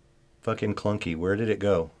fucking clunky. Where did it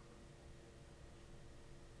go?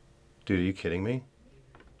 Dude, are you kidding me?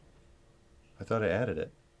 I thought I added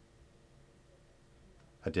it.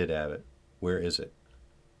 I did add it. Where is it?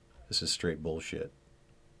 This is straight bullshit.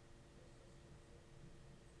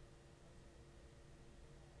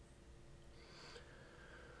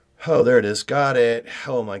 Oh, there it is. Got it.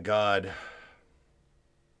 Oh my God.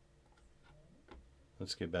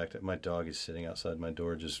 Let's get back to... My dog is sitting outside my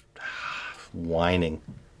door just whining.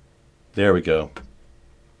 There we go.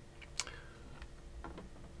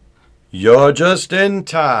 You're just in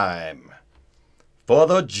time for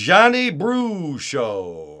the Johnny Brew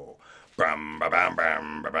Show.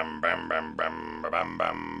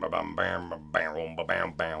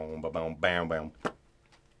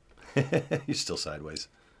 You're still sideways.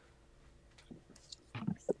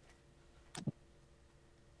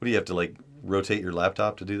 What do you have to, like, rotate your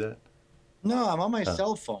laptop to do that? No, I'm on my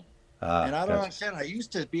cell phone. And I don't gotcha. understand. I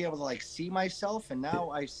used to be able to, like, see myself, and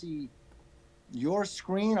now I see your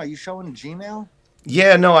screen. Are you showing Gmail?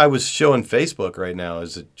 Yeah, no, I was showing Facebook right now.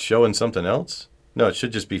 Is it showing something else? No, it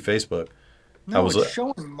should just be Facebook. No, it's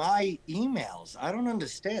showing my emails. I don't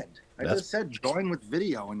understand. I just said join with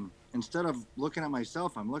video, and instead of looking at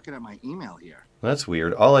myself, I'm looking at my email here. That's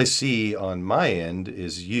weird. All I see on my end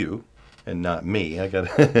is you and not me. I got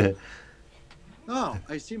Oh,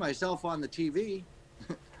 I see myself on the TV.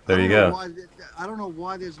 There you go. I don't know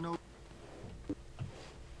why there's no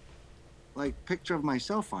like picture of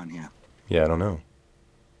myself on here. Yeah, I don't know.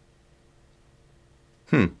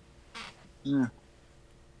 Yeah.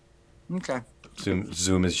 Okay.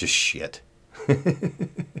 Zoom is just shit.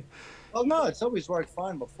 Well, no, it's always worked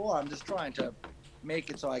fine before. I'm just trying to make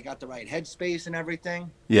it so I got the right headspace and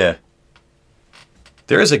everything. Yeah.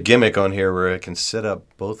 There is a gimmick on here where I can set up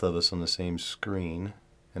both of us on the same screen,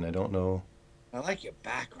 and I don't know. I like your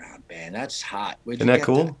background, man. That's hot. Isn't that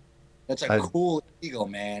cool? That's a cool eagle,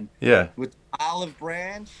 man. Yeah. With the olive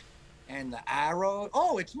branch and the arrow.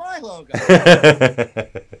 Oh, it's my logo.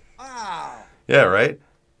 Wow. Yeah, right?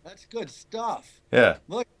 That's good stuff. Yeah.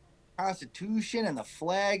 Look, Constitution and the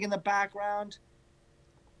flag in the background.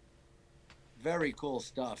 Very cool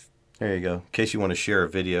stuff. There you go. In case you want to share a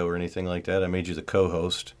video or anything like that, I made you the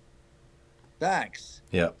co-host. Thanks.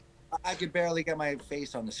 Yeah. I could barely get my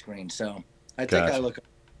face on the screen, so I think I look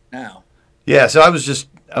now. Yeah, so I was just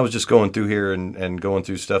going through here and going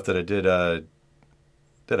through stuff that I did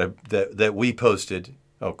that we posted.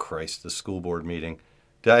 Oh Christ, the school board meeting.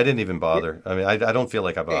 I didn't even bother. I mean, I don't feel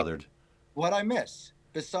like I bothered. What I miss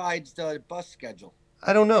besides the bus schedule?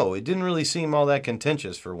 I don't know. It didn't really seem all that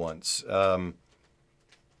contentious for once.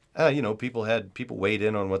 People weighed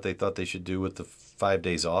in on what they thought they should do with the 5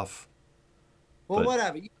 days off. Well,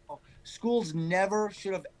 whatever. Schools never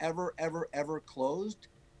should have ever closed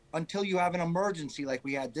until you have an emergency like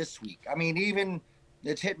we had this week. I mean, even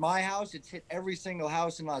it's hit my house. It's hit every single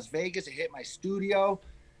house in Las Vegas. It hit my studio.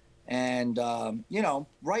 And,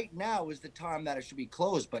 right now is the time that it should be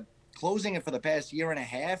closed. But closing it for the past year and a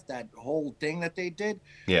half, that whole thing that they did.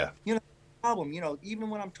 Yeah. Problem, even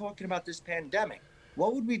when I'm talking about this pandemic,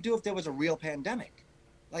 what would we do if there was a real pandemic?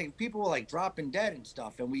 Like, people were, like, dropping dead and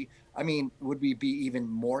stuff. And would we be even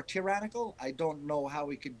more tyrannical? I don't know how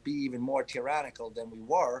we could be even more tyrannical than we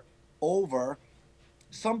were over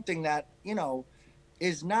something that,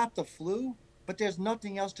 is not the flu, but there's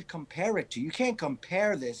nothing else to compare it to. You can't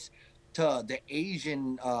compare this to the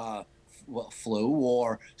Asian flu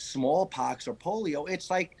or smallpox or polio. It's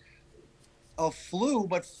like a flu,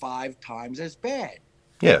 but 5 times as bad.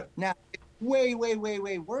 Yeah. Now, it's way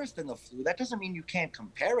worse than the flu. That doesn't mean you can't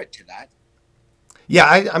compare it to that. Yeah,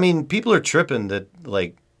 I mean, people are tripping that,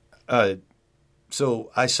 like,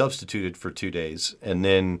 so I substituted for 2 days, and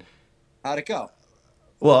then... How'd it go?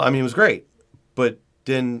 Well, I mean, it was great, but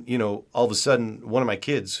then, all of a sudden, one of my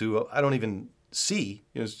kids, who I don't even see,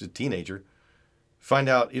 is a teenager, find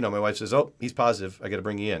out, my wife says, oh, he's positive, I got to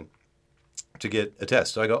bring you in to get a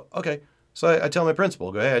test. So I go, okay. So I tell my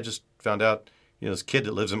principal, hey, I just found out, this kid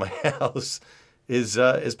that lives in my house is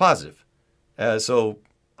positive. So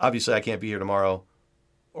obviously I can't be here tomorrow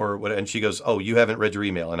or what. And she goes, oh, you haven't read your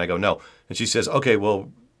email. And I go, no. And she says, okay,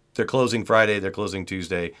 well, they're closing Friday. They're closing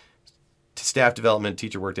Tuesday. Staff development,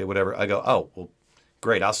 teacher workday, whatever. I go, oh, well,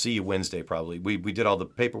 great. I'll see you Wednesday probably. We did all the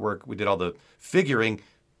paperwork. We did all the figuring.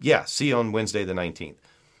 Yeah, see you on Wednesday the 19th.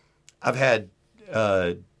 I've had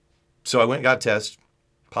so I went and got a test,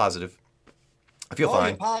 positive. I feel fine.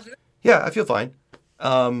 You're positive? Yeah, I feel fine.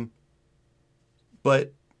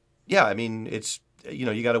 But yeah, I mean, it's,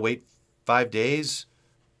 you got to wait 5 days.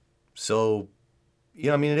 So,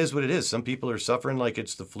 I mean, it is what it is. Some people are suffering like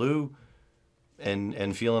it's the flu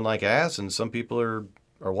and feeling like ass, and some people are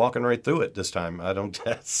walking right through it this time. I don't,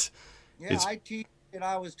 I teach, and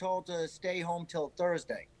I was told to stay home till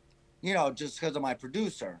Thursday. Just because of my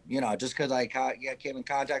producer. Just because I came in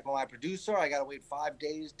contact with my producer, I got to wait 5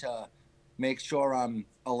 days to make sure I'm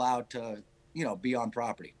allowed to, be on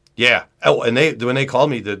property. Yeah. Oh, and when they called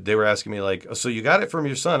me, they were asking me like, so you got it from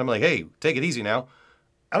your son? I'm like, hey, take it easy now.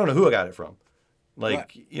 I don't know who I got it from.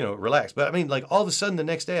 Like, right. Relax. But I mean, like all of a sudden the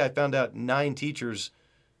next day I found out 9 teachers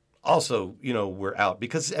also, were out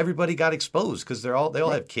because everybody got exposed because they all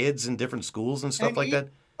have kids in different schools and stuff and like that.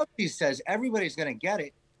 He says everybody's going to get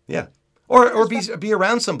it. Yeah. Or be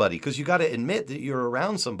around somebody, because you got to admit that you're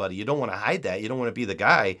around somebody. You don't want to hide that. You don't want to be the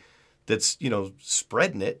guy that's,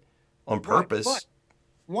 spreading it on purpose. Right.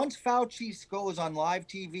 But once Fauci goes on live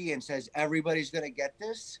TV and says everybody's going to get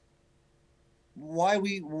this, why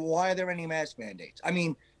are there any mask mandates? I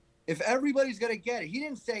mean, if everybody's going to get it, he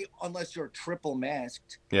didn't say unless you're triple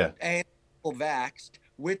masked and triple vaxxed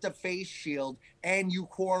with the face shield and you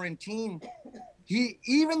quarantine.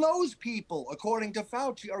 Even those people, according to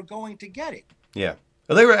Fauci, are going to get it. Yeah.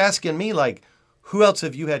 Well, they were asking me, like, who else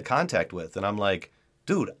have you had contact with? And I'm like,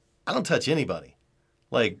 dude, I don't touch anybody.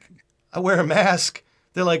 Like, I wear a mask.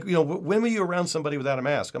 They're like, when were you around somebody without a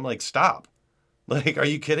mask? I'm like, stop. Like, are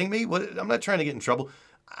you kidding me? What? I'm not trying to get in trouble.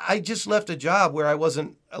 I just left a job where I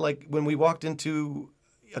wasn't, like, when we walked into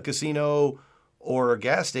a casino or a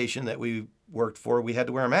gas station that we worked for, we had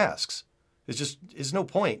to wear masks. There's no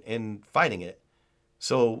point in fighting it.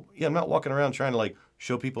 So, yeah, I'm not walking around trying to, like,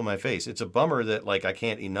 show people my face. It's a bummer that, like, I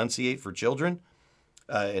can't enunciate for children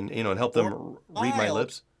and help them read my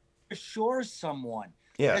lips. Assure someone.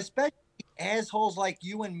 Yeah. Especially assholes like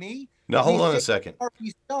you and me. Now, hold on a second.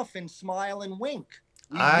 Stuff and smile and wink.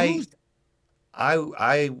 I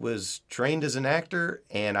was trained as an actor,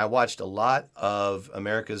 and I watched a lot of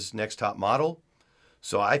America's Next Top Model.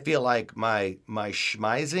 So I feel like my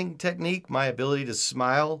schmizing technique, my ability to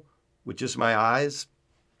smile with just my eyes,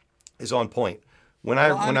 is on point. I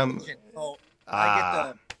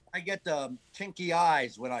get the chinky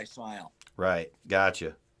eyes when I smile. Right,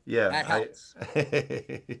 gotcha. Yeah, that helps.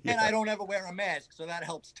 Yeah. And I don't ever wear a mask, so that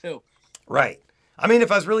helps too. Right. I mean,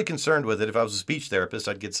 if I was really concerned with it, if I was a speech therapist,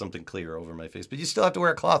 I'd get something clear over my face. But you still have to wear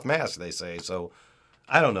a cloth mask, they say. So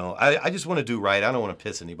I don't know. I just want to do right. I don't want to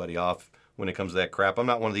piss anybody off when it comes to that crap. I'm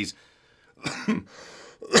not one of these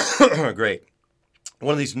great.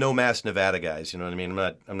 One of these no mask Nevada guys, you know what I mean?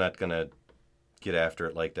 I'm not gonna get after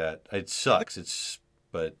it like that. It sucks.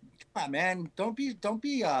 But come on, man, don't be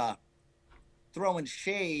throwing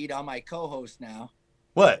shade on my co-host now.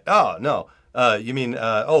 What? Oh no. You mean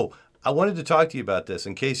I wanted to talk to you about this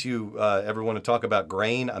in case you ever want to talk about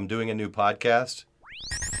grain. I'm doing a new podcast.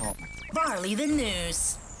 Varley the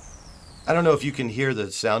News. I don't know if you can hear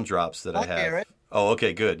the sound drops that I have. Hear it. Oh,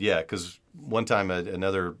 okay, good. Yeah, because one time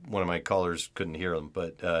another one of my callers couldn't hear them,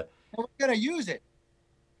 but we're gonna use it.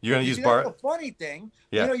 You're gonna use Bart. That's the funny thing.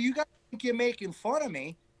 Yeah. You guys think you're making fun of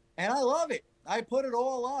me, and I love it. I put it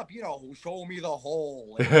all up. Show me the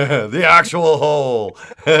hole. The actual hole.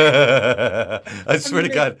 I swear to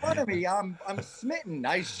God. Fun of me. I'm smitten.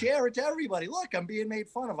 I share it to everybody. Look, I'm being made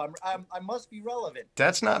fun of. I must be relevant.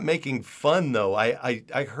 That's not making fun, though.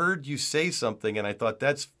 I heard you say something, and I thought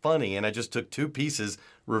that's funny, and I just took 2 pieces,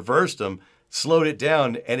 reversed them, slowed it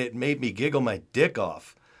down, and it made me giggle my dick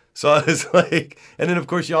off. So I was like, and then of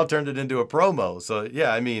course y'all turned it into a promo. So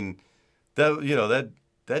yeah, I mean,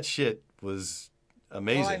 that shit was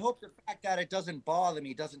amazing. Well, I hope the fact that it doesn't bother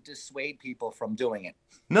me doesn't dissuade people from doing it.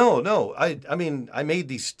 No. I mean, I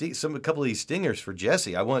made a couple of these stingers for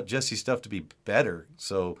Jesse. I want Jesse's stuff to be better.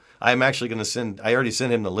 So I'm actually going to I already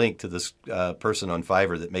sent him the link to this person on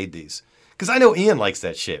Fiverr that made these. Because I know Ian likes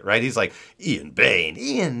that shit, right? He's like, Ian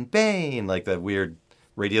Bain, like that weird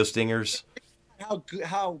radio stingers.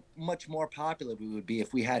 How much more popular we would be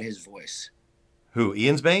if we had his voice. Who,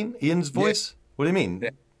 Ian's voice? Yeah. What do you mean?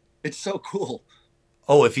 It's so cool.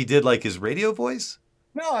 Oh, if he did like his radio voice?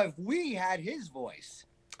 No, if we had his voice.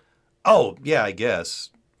 Oh, yeah, I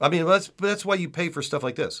guess. I mean, that's why you pay for stuff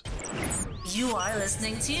like this. You are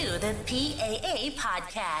listening to the PAA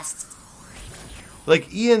Podcast.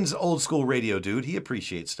 Like Ian's old school radio dude, he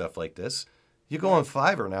appreciates stuff like this. You go on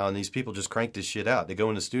Fiverr now and these people just crank this shit out. They go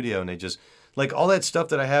in the studio and they just, like all that stuff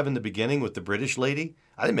that I have in the beginning with the British lady,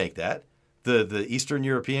 I didn't make that. The Eastern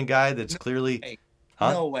European guy that's clearly...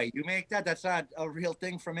 Huh? No way. You make that? That's not a real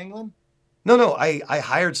thing from England? No. I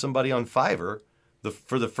hired somebody on Fiverr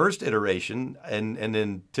for the first iteration and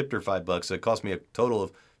then tipped her $5. So it cost me a total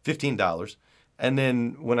of $15. And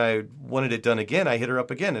then when I wanted it done again, I hit her up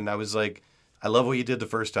again and I was like, I love what you did the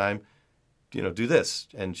first time. Do this.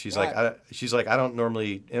 And she's like, I don't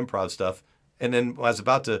normally improv stuff. And then when I was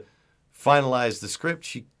about to finalize the script,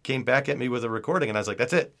 she came back at me with a recording and I was like,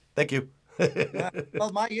 that's it. Thank you.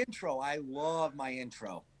 Well, my intro, I love my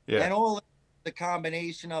intro. Yeah. And all the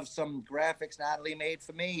combination of some graphics Natalie made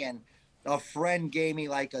for me, and a friend gave me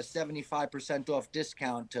like a 75% off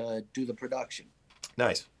discount to do the production.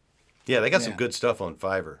 Nice. Yeah, they got some good stuff on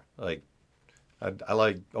Fiverr. Like, I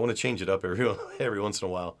want to change it up every once in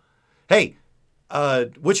a while. Hey,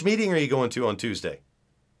 which meeting are you going to on Tuesday?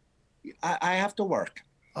 I have to work.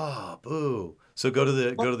 Oh, boo. So go to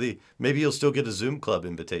the maybe you'll still get a Zoom Club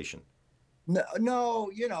invitation. No,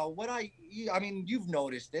 I mean, you've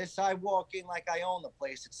noticed this. I walk in like I own the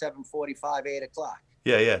place at 7:45, 8 o'clock.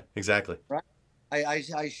 Yeah, exactly. Right.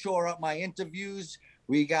 I shore up my interviews.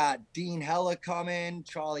 We got Dean Heller coming,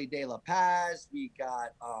 Charlie De La Paz. We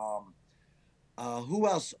got who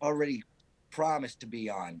else already promised to be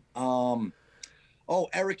on?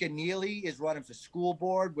 Erica Neely is running for school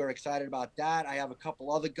board. We're excited about that. I have a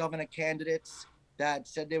couple other governor candidates that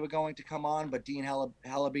said they were going to come on, but Dean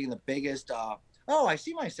Heller being the biggest. I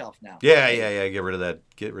see myself now. Yeah. Get rid of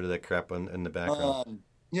that crap in the background.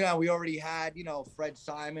 We already had, Fred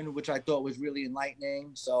Simon, which I thought was really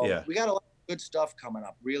enlightening. So we got a lot of good stuff coming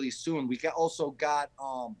up really soon. We also got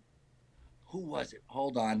who was it?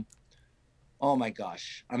 Hold on. Oh my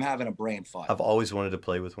gosh, I'm having a brain fart. I've always wanted to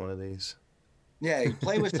play with one of these. Yeah, you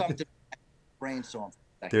play with something. Brainstorm.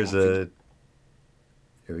 Here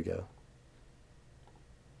we go.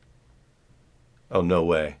 Oh, no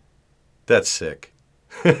way. That's sick.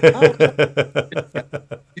 Did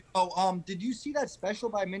you see that special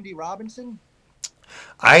by Mindy Robinson?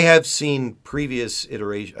 I have seen previous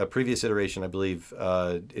iteration. I believe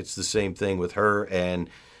it's the same thing with her and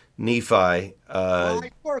Nephi.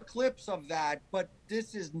 I saw clips of that, but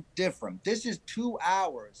this is different. This is 2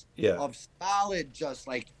 hours of solid, just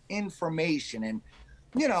like information, and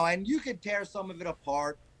and you could tear some of it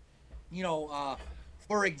apart.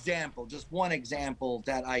 For example, just one example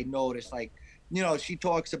that I noticed, like, she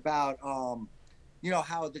talks about, how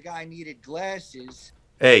the guy needed glasses.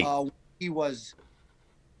 Hey, he was.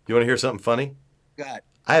 You want to hear something funny? Go ahead.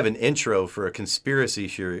 I have an intro for a conspiracy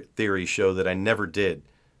theory show that I never did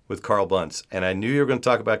with Carl Bunce, and I knew you were going to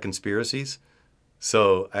talk about conspiracies,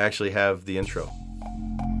 so I actually have the intro.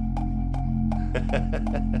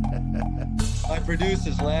 My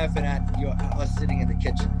producer's laughing at us sitting in the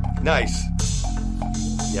kitchen. Nice.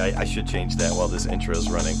 Yeah, I should change that while this intro is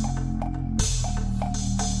running.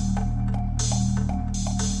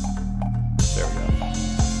 There we go.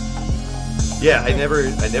 Yeah, I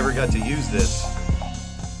never got to use this,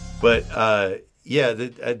 but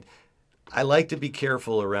I like to be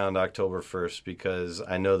careful around October 1st because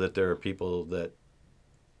I know that there are people that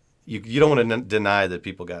you don't want to deny that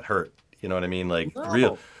people got hurt. You know what I mean? Like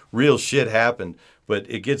real shit happened, but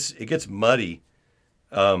it gets muddy.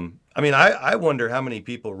 I wonder how many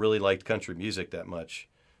people really liked country music that much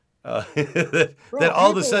that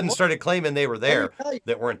all of a sudden started claiming they were there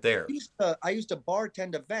that weren't there. I used to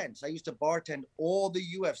bartend events. I used to bartend all the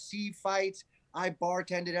UFC fights. I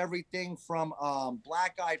bartended everything from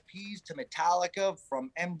Black Eyed Peas to Metallica,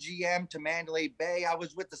 from MGM to Mandalay Bay. I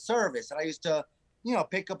was with the service, and I used to,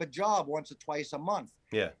 pick up a job once or twice a month.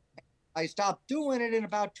 Yeah. I stopped doing it in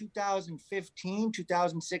about 2015,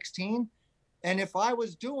 2016. And if I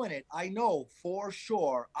was doing it, I know for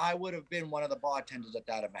sure I would have been one of the bartenders at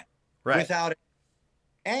that event. Right. Without it.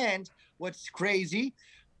 And what's crazy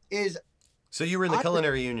is... So you were in the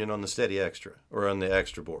culinary union on the Steady Extra or on the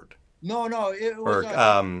Extra board? No, it was...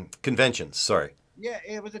 conventions, sorry. Yeah,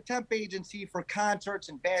 it was a temp agency for concerts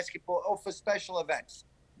and basketball, for special events.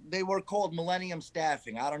 They were called Millennium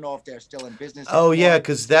Staffing. I don't know if they're still in business. Oh, yeah,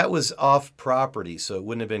 because that was off property, so it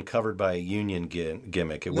wouldn't have been covered by a union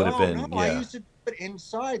gimmick. It would have been, No, I used to do it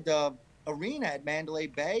inside the arena at Mandalay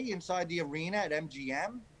Bay, inside the arena at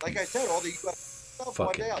MGM. Like I said, all the UFC stuff.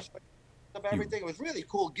 One day I'll show you everything. It was a really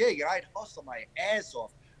cool gig, and I'd hustle my ass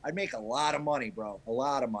off. I'd make a lot of money, bro. A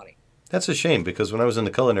lot of money. That's a shame, because when I was in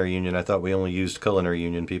the culinary union, I thought we only used culinary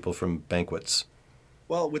union people from banquets.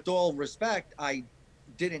 Well, with all respect, I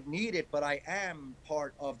didn't need it, but I am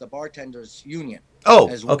part of the bartenders union. Oh,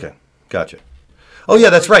 well. Okay. Gotcha. Oh, yeah,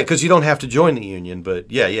 that's right, because you don't have to join the union,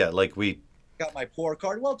 but yeah, like we... Got my pour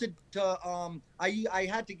card. Well, I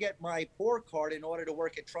had to get my pour card in order to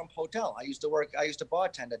work at Trump Hotel. I used to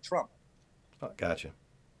bartend at Trump. Oh, gotcha.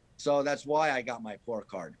 So that's why I got my poor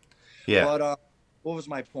card. Yeah. But what was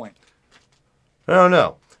my point? I don't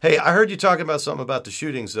know. Hey, I heard you talking about something about the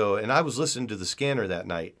shootings, though, and I was listening to the scanner that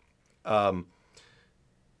night.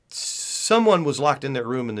 Someone was locked in their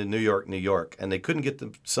room in New York, and they couldn't get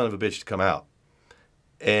the son of a bitch to come out.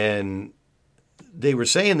 And they were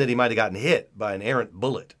saying that he might have gotten hit by an errant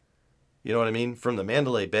bullet. You know what I mean? From the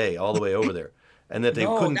Mandalay Bay all the way over there. And that they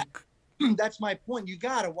couldn't... That's my point. You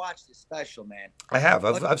got to watch this special, man. I have.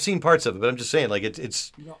 I've seen parts of it, but I'm just saying, like,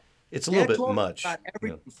 it's a little bit much.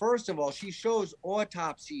 First of all, she shows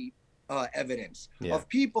autopsy evidence of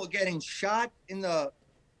people getting shot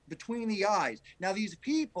between the eyes. Now, these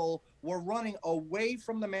people were running away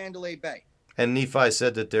from the Mandalay Bay. And Nephi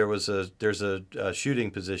said that there's a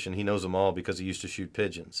shooting position. He knows them all because he used to shoot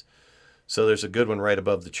pigeons. So there's a good one right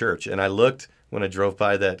above the church. And I looked when I drove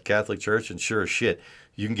by that Catholic church, and sure as shit,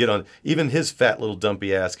 you can get on. Even his fat little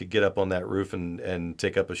dumpy ass could get up on that roof and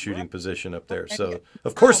take up a shooting position up there. So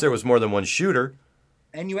of course there was more than one shooter.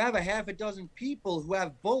 And you have a half a dozen people who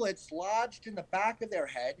have bullets lodged in the back of their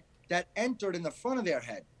head that entered in the front of their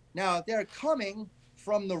head. Now they're coming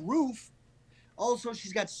from the roof. Also,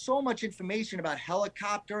 she's got so much information about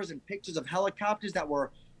helicopters and pictures of helicopters that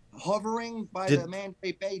were hovering by the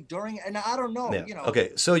Mandalay Bay during, and I don't know, Yeah.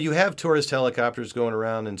 Okay, so you have tourist helicopters going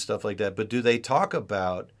around and stuff like that, but do they talk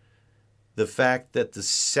about the fact that the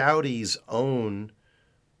Saudis own,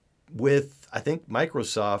 with I think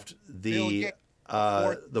Microsoft, the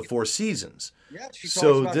Four Seasons? Yeah,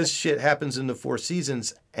 so this shit happens in the Four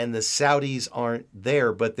Seasons, and the Saudis aren't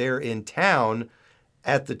there, but they're in town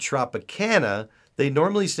at the Tropicana. They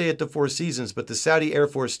normally stay at the Four Seasons, but the Saudi Air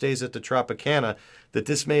Force stays at the Tropicana. That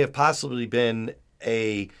this may have possibly been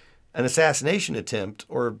an assassination attempt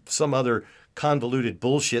or some other convoluted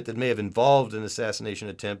bullshit that may have involved an assassination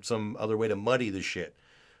attempt, some other way to muddy the shit.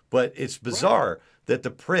 But it's bizarre that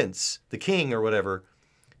the prince, the king or whatever,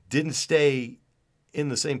 didn't stay in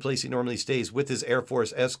the same place he normally stays with his Air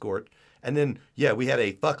Force escort. And then, we had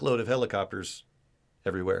a fuckload of helicopters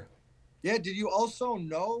everywhere. Yeah, did you also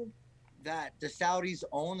know that the Saudis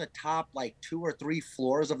own the top, 2 or 3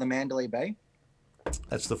 floors of the Mandalay Bay?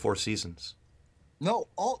 That's the Four Seasons. No.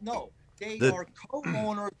 They are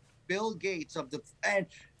co-owners, Bill Gates and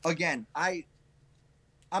again,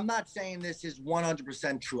 I'm not saying this is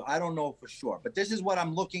 100% true. I don't know for sure, but this is what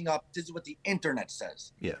I'm looking up. This is what the internet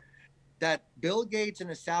says. Yeah. That Bill Gates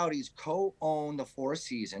and the Saudis co-own the Four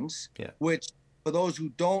Seasons, which, for those who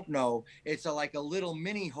don't know, it's a little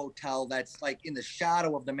mini hotel that's in the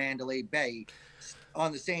shadow of the Mandalay Bay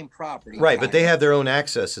on the same property. Right, but they have their own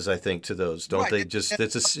accesses, I think, to those, don't they? Just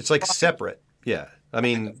it's like separate. Yeah. I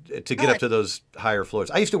mean, to get up to those higher floors.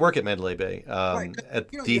 I used to work at Mandalay Bay at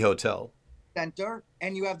the hotel. Center,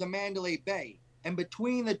 and you have the Mandalay Bay. And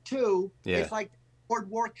between the two, it's like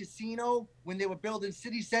Boardwalk Casino when they were building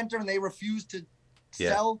City Center and they refused to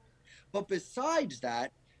sell. But besides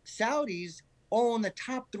that, Saudis own the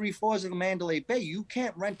top 3 floors of the Mandalay Bay. You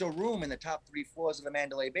can't rent a room in the top 3 floors of the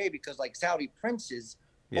Mandalay Bay because Saudi princes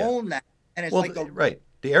own that. And it's right.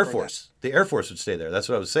 The Air Force. The Air Force would stay there. That's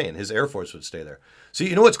what I was saying. His Air Force would stay there. So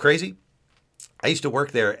you know what's crazy? I used to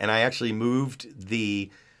work there, and I actually moved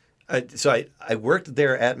I worked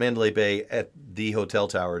there at Mandalay Bay at the hotel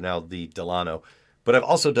tower, now the Delano. But I've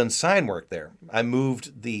also done sign work there. I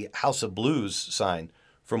moved the House of Blues sign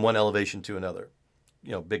from one elevation to another.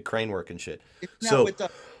 Big crane work and shit. So with the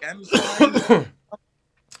M sign?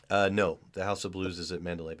 No, the House of Blues is at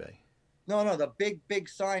Mandalay Bay. No, the big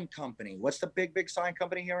sign company. What's the big sign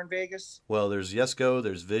company here in Vegas? Well, there's Yesco,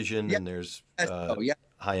 there's Vision, and there's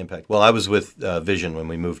High Impact. Well, I was with Vision when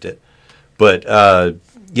we moved it. But,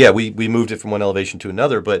 we moved it from one elevation to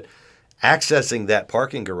another. But accessing that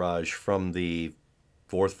parking garage from the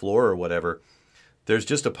 4th floor or whatever, there's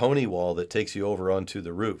just a pony wall that takes you over onto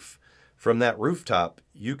the roof. From that rooftop,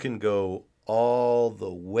 you can go all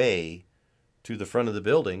the way to the front of the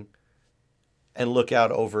building and look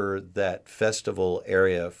out over that festival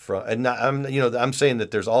area. I'm saying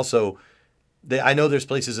that there's also, I know there's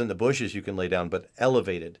places in the bushes you can lay down, but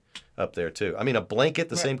elevated up there too. I mean, a blanket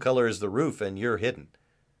the same color as the roof, and you're hidden.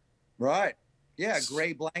 Right. Yeah,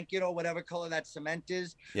 gray blanket or whatever color that cement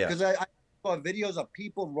is. Yeah. Because I saw videos of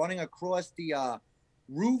people running across the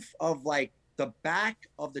roof of the back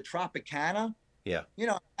of the Tropicana. Yeah.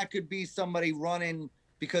 That could be somebody running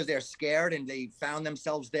because they're scared and they found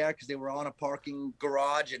themselves there because they were on a parking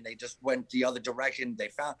garage and they just went the other direction.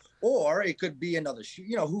 Or it could be another,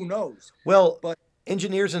 who knows? Well, but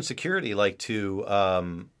engineers and security like to,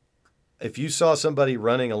 if you saw somebody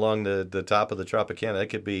running along the top of the Tropicana, it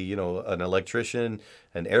could be, an electrician,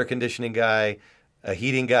 an air conditioning guy, a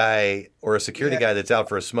heating guy or a security guy that's out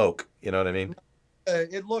for a smoke. You know what I mean?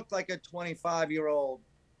 It looked like a 25-year-old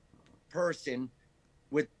person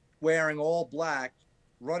with wearing all black,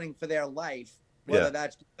 running for their life. Whether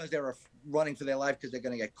that's because they're running for their life because they're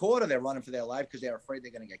going to get caught, or they're running for their life because they're afraid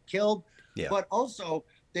they're going to get killed. Yeah. But also,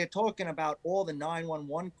 they're talking about all the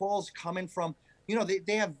 911 calls coming from,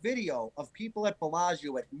 they have video of people at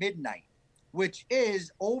Bellagio at midnight, which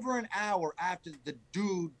is over an hour after the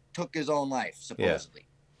dude took his own life, supposedly.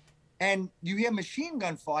 Yeah. And you hear machine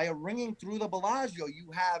gun fire ringing through the Bellagio.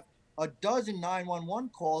 You have a dozen 911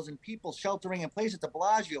 calls and people sheltering in place at the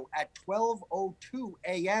Bellagio at 12:02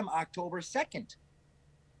 a.m. October 2nd.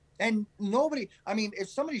 And if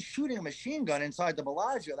somebody's shooting a machine gun inside the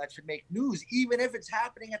Bellagio, that should make news, even if it's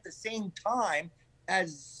happening at the same time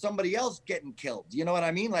as somebody else getting killed. You know what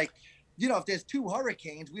I mean? Like, if there's two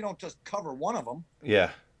hurricanes, we don't just cover one of them.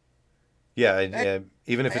 Yeah. Yeah.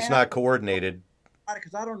 Even if it's not coordinated.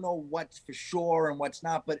 Because I don't know what's for sure and what's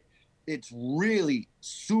not, but it's really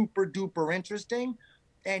super duper interesting.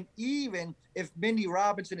 And even if Mindy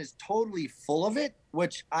Robinson is totally full of it,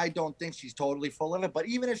 which I don't think she's totally full of it, but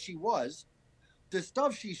even if she was, the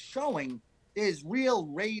stuff she's showing is real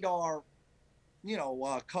radar,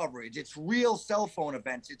 coverage. It's real cell phone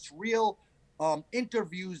events. It's real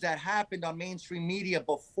interviews that happened on mainstream media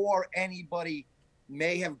before anybody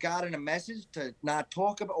may have gotten a message to not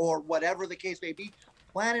talk about, or whatever the case may be.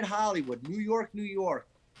 Planet Hollywood, New York,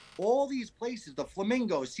 all these places, the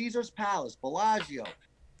Flamingo, Caesar's Palace, Bellagio,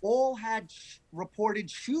 all had reported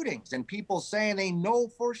shootings, and people saying they know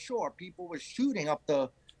for sure people were shooting up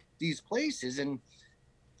these places. And,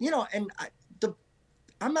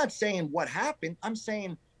 I'm not saying what happened. I'm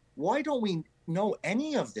saying, why don't we know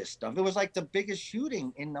any of this stuff? It was like the biggest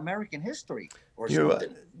shooting in American history or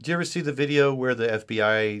something. Did you ever see the video where the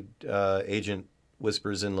FBI agent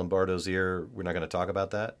whispers in Lombardo's ear, we're not going to talk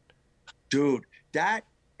about that? Dude, that,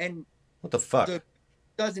 and what the fuck?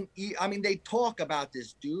 They talk about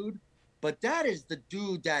this dude, but that is the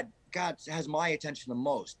dude that has my attention the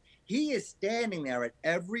most. He is standing there at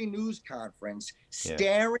every news conference,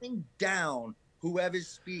 staring down whoever's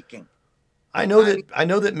speaking. I know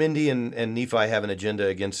that Mindy and Nephi have an agenda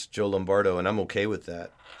against Joe Lombardo, and I'm okay with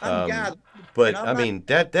that. But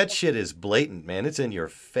that shit is blatant, man. It's in your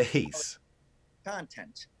face.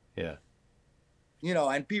 Content. Yeah.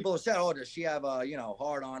 And people have said, "Oh, does she have a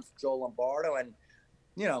hard on for Joe Lombardo?" And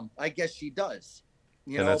I guess she does.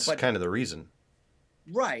 And that's kind of the reason.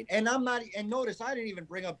 Right. And notice I didn't even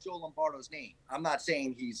bring up Joe Lombardo's name. I'm not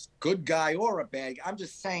saying he's a good guy or a bad guy. I'm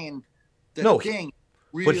just saying thing.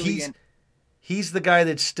 Really, but he's the guy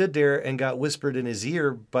that stood there and got whispered in his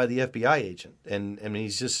ear by the FBI agent. And I mean,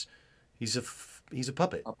 he's a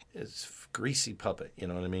puppet. It's a greasy puppet. You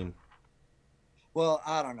know what I mean? Well,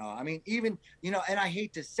 I don't know. I mean, even, and I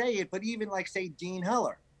hate to say it, but even like, say, Dean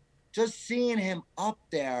Heller, just seeing him up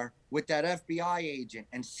there with that FBI agent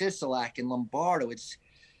and Sisolak and Lombardo,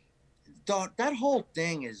 that whole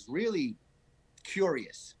thing is really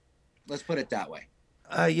curious. Let's put it that way.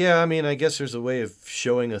 Yeah, I mean, I guess there's a way of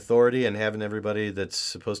showing authority and having everybody that's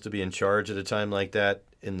supposed to be in charge at a time like that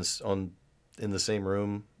in the same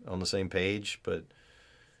room on the same page. But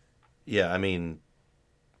yeah, I mean,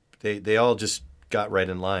 they all just got right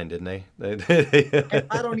in line, didn't they? And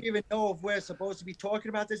I don't even know if we're supposed to be talking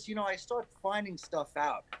about this. I start finding stuff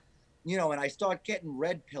out, and I start getting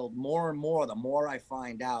red pilled more and more the more I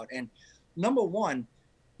find out. And number one,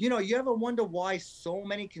 you ever wonder why so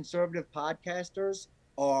many conservative podcasters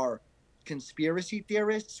are conspiracy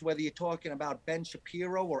theorists, whether you're talking about Ben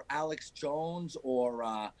Shapiro or Alex Jones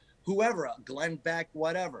or whoever, Glenn Beck,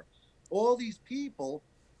 whatever. All these people,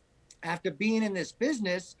 after being in this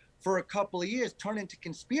business for a couple of years, turn into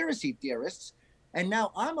conspiracy theorists. And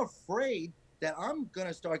now I'm afraid that I'm going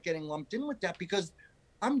to start getting lumped in with that because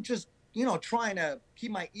I'm just, trying to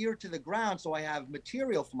keep my ear to the ground so I have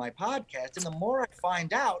material for my podcast. And the more I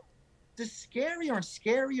find out, the scarier and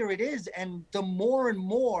scarier it is. And the more and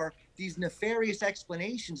more these nefarious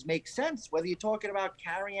explanations make sense, whether you're talking about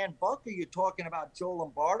Carrie Ann Buck or you're talking about Joe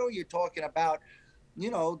Lombardo, you're talking about,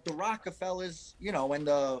 the Rockefellers, and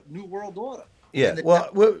the New World Order. Yeah, well,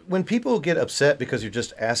 when people get upset because you're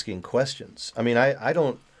just asking questions, I mean, I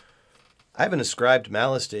haven't ascribed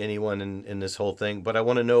malice to anyone in this whole thing, but I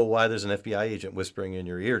want to know why there's an FBI agent whispering in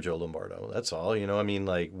your ear, Joe Lombardo. That's all, I mean,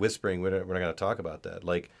 like whispering, we're not going to talk about that.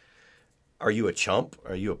 Like, are you a chump?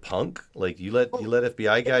 Are you a punk? Like, you let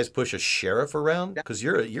FBI guys push a sheriff around? Because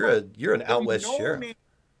you're an out west sheriff.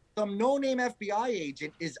 Some no-name FBI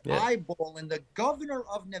agent is eyeballing the governor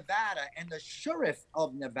of Nevada and the sheriff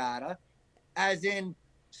of Nevada, as in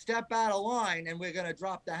step out of line and we're going to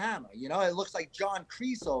drop the hammer. You know, it looks like John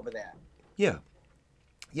Kreese over there. Yeah.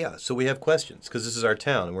 Yeah, so we have questions because this is our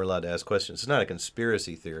town and we're allowed to ask questions. It's not a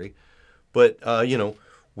conspiracy theory, but,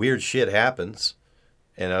 weird shit happens,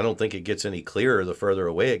 and I don't think it gets any clearer the further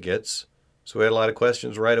away it gets. So we had a lot of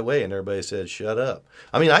questions right away, and everybody said, shut up.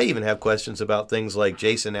 I mean, I even have questions about things like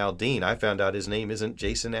Jason Aldean. I found out his name isn't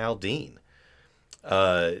Jason Aldean.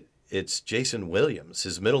 It's Jason Williams.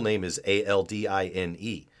 His middle name is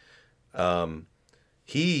Aldine.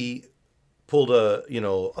 He pulled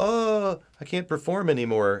I can't perform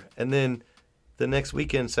anymore. And then the next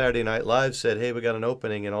weekend, Saturday Night Live said, hey, we got an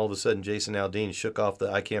opening. And all of a sudden, Jason Aldean shook off the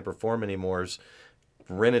I can't perform anymore,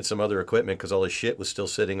 rented some other equipment because all his shit was still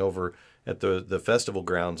sitting over at the festival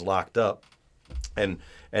grounds locked up. And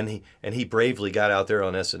he bravely got out there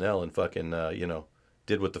on SNL and fucking,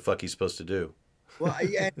 did what the fuck he's supposed to do. Well,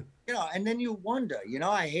 and then you wonder,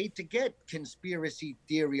 I hate to get conspiracy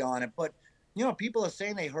theory on it, but, people are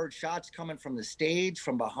saying they heard shots coming from the stage,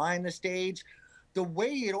 from behind the stage. The way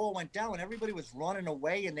it all went down, when everybody was running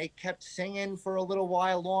away and they kept singing for a little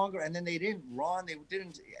while longer, and then they didn't run. They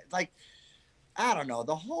didn't, I don't know.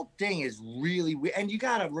 The whole thing is really weird. And you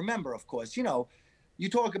got to remember, of course, you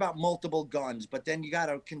talk about multiple guns, but then you got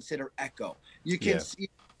to consider echo. You can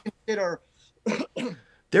consider...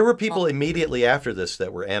 There were people immediately after this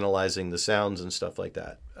that were analyzing the sounds and stuff like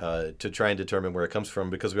that to try and determine where it comes from,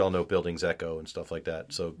 because we all know buildings echo and stuff like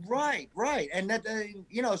that. So right. And that,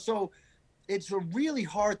 so it's a really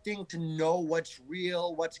hard thing to know what's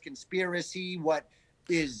real, what's conspiracy, what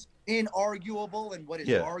is inarguable, and what is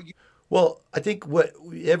arguable. Well, I think what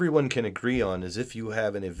everyone can agree on is if you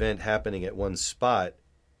have an event happening at one spot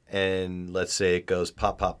and let's say it goes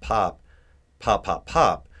pop, pop, pop, pop, pop,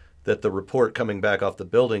 pop, that the report coming back off the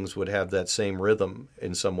buildings would have that same rhythm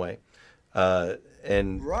in some way.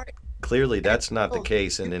 And clearly that's not the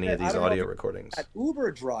case in any of these audio recordings. That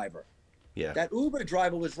Uber driver. Yeah. That Uber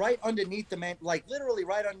driver was right underneath the man, like literally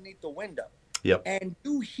right underneath the window. Yep. And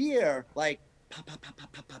you hear like pop, pop, pop,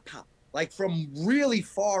 pop, pop, pop, pop, like from really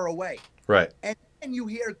far away. Right. And then you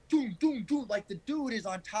hear doom, doom, doom, like the dude is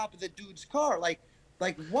on top of the dude's car. Like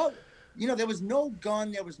what? There was no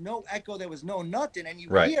gun, there was no echo, there was no nothing, and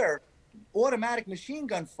you hear automatic machine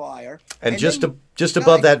gun fire. And just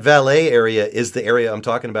above that valet area is the area I'm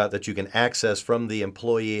talking about that you can access from the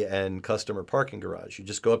employee and customer parking garage. You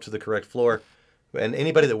just go up to the correct floor, and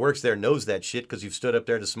anybody that works there knows that shit because you've stood up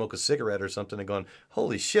there to smoke a cigarette or something and gone,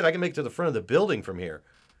 holy shit, I can make it to the front of the building from here.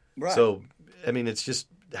 Right. So, I mean, it's just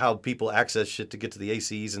how people access shit to get to the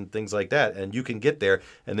ACs and things like that, and you can get there,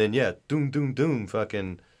 and then, doom, doom, doom,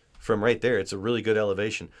 fucking... From right there, it's a really good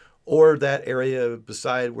elevation. Or that area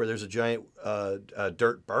beside where there's a giant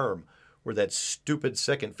dirt berm where that stupid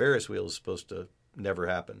second Ferris wheel is supposed to never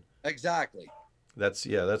happen. Exactly. That's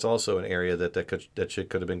also an area that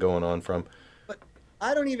shit could have been going on from. But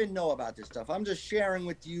I don't even know about this stuff. I'm just sharing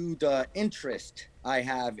with you the interest I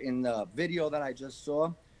have in the video that I just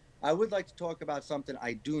saw. I would like to talk about something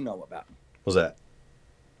I do know about. What's that?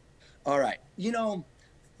 All right.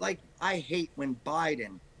 I hate when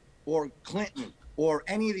Biden or Clinton or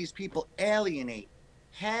any of these people alienate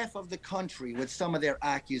half of the country with some of their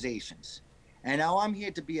accusations. And now I'm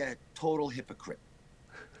here to be a total hypocrite.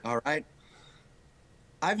 All right?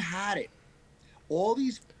 I've had it. All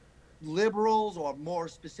these liberals, or more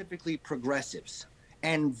specifically progressives,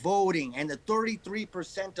 and voting, and the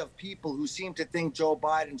 33% of people who seem to think Joe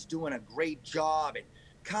Biden's doing a great job, and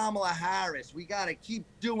Kamala Harris, we got to keep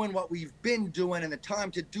doing what we've been doing, and the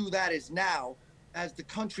time to do that is now, as the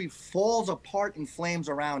country falls apart in flames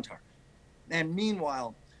around her. And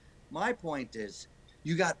meanwhile, my point is,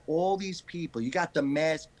 you got all these people, you got the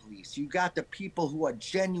mask police, you got the people who are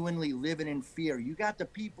genuinely living in fear, you got the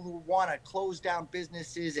people who want to close down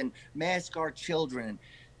businesses and mask our children.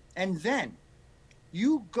 And then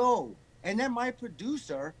you go, and then my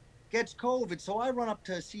producer gets COVID, so I run up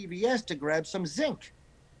to CVS to grab some zinc.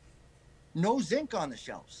 No zinc on the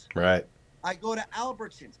shelves. Right. I go to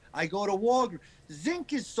Albertsons. I go to Walgreens.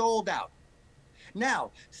 Zinc is sold out. Now,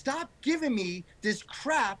 stop giving me this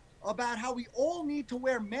crap about how we all need to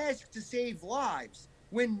wear masks to save lives.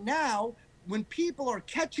 When people are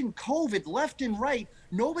catching COVID left and right,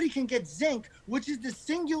 nobody can get zinc, which is the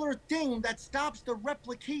singular thing that stops the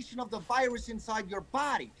replication of the virus inside your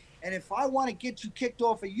body. And if I want to get you kicked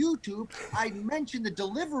off of YouTube, I mention the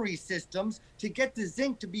delivery systems to get the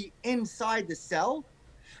zinc to be inside the cell.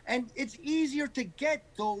 And it's easier to get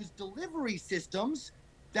those delivery systems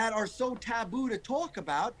that are so taboo to talk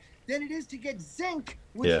about than it is to get zinc,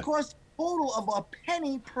 which costs a total of a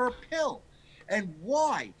penny per pill. And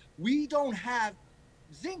why we don't have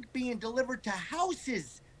zinc being delivered to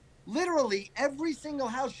houses. Literally, every single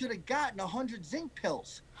house should have gotten 100 zinc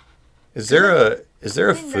pills. Is there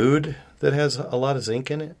a food that has a lot of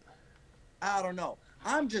zinc in it? I don't know.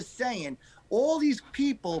 I'm just saying, all these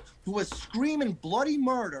people who are screaming bloody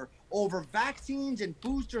murder over vaccines and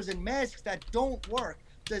boosters and masks that don't work,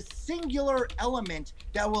 the singular element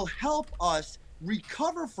that will help us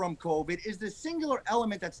recover from COVID is the singular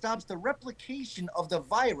element that stops the replication of the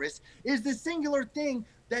virus, is the singular thing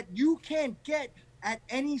that you can't get at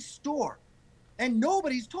any store. And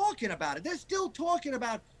nobody's talking about it. They're still talking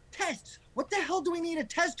about tests. What the hell do we need a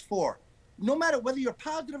test for? No matter whether you're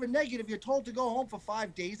positive or negative, you're told to go home for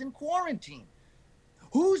 5 days in quarantine.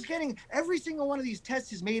 Who's getting every single one of these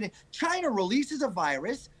tests is made in China releases a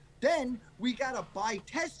virus. Then we got to buy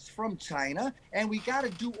tests from China, and we got to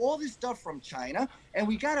do all this stuff from China, and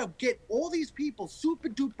we got to get all these people super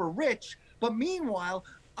duper rich. But meanwhile,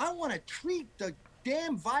 I want to treat the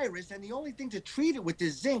damn virus, and the only thing to treat it with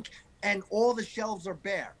is zinc, and all the shelves are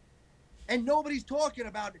bare. And nobody's talking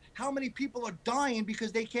about how many people are dying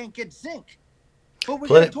because they can't get zinc. But we're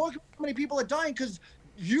going to talk about how many people are dying because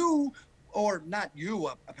you, or not you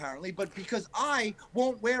apparently, but because I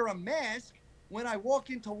won't wear a mask when I walk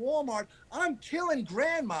into Walmart. I'm killing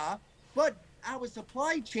grandma, but our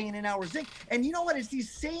supply chain and our zinc. And you know what? It's these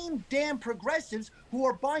same damn progressives who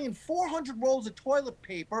are buying 400 rolls of toilet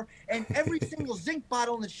paper and every single zinc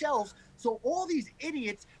bottle on the shelves. So all these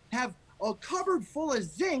idiots have a cupboard full of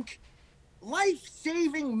zinc,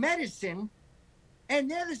 life-saving medicine, and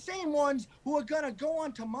they're the same ones who are going to go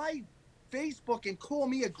onto my Facebook and call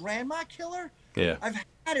me a grandma killer. Yeah. I've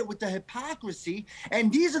had it with the hypocrisy,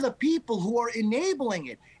 and these are the people who are enabling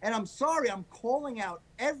it. And I'm sorry, I'm calling out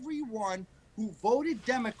everyone who voted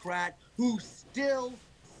Democrat who still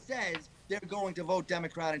says they're going to vote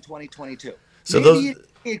Democrat in 2022. So maybe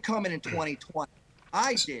it coming in 2020.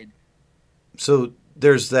 I did. So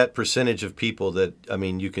there's that percentage of people that, I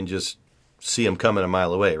mean, you can just see them coming a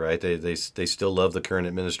mile away, right? They still love the current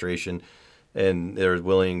administration, and they're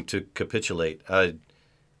willing to capitulate. I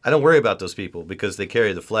don't worry about those people because they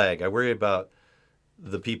carry the flag. I worry about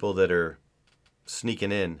the people that are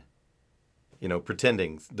sneaking in,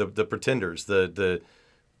 pretending, the pretenders, the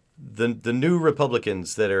new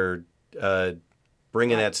Republicans that are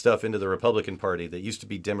bringing that stuff into the Republican Party that used to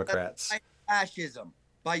be Democrats. Fascism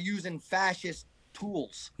by using fascist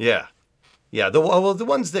tools. Yeah. Yeah, the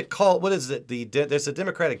ones that call, what is it? There's a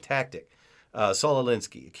Democratic tactic. Saul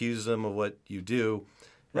Alinsky, accuse them of what you do.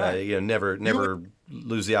 Right. Never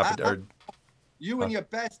lose the opportunity. You and your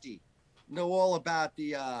bestie know all about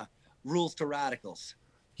the rules to radicals.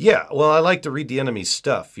 Yeah, well, I like to read the enemy's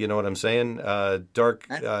stuff. You know what I'm saying?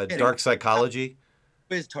 Dark psychology.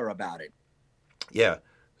 Quizzed her about it. Yeah.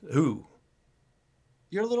 Who?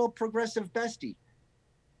 Your little progressive bestie.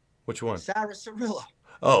 Which one? Sarah Cirillo.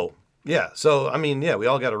 Oh, yeah. So, I mean, yeah, we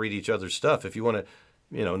all got to read each other's stuff if you want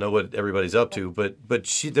to, know what everybody's up to. But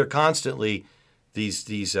they're constantly,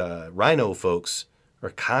 these Rhino folks are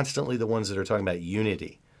constantly the ones that are talking about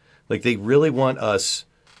unity. Like, they really want us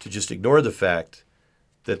to just ignore the fact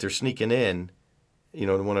that they're sneaking in,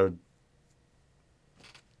 to want to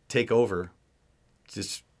take over.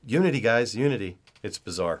 Just unity, guys, unity. It's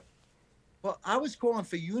bizarre. Well, I was calling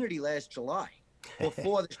for unity last July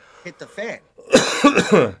before this hit the fan.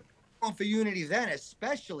 Calling for unity then,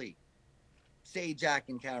 especially Sajak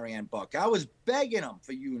and Carrie Ann Buck. I was begging them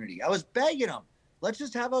for unity. I was begging them. Let's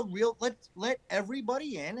just have let's let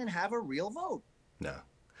everybody in and have a real vote. No.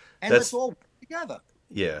 And let's all work together.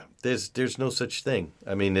 Yeah, there's no such thing.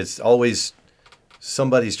 I mean, it's always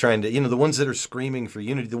somebody's trying to, the ones that are screaming for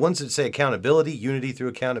unity, the ones that say accountability, unity through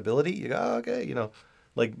accountability. You go, oh, okay,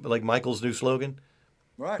 like Michael's new slogan.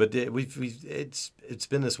 Right. But it's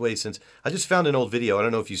been this way since. I just found an old video. I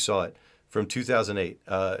don't know if you saw it from 2008.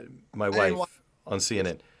 My wife on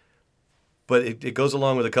CNN. But it goes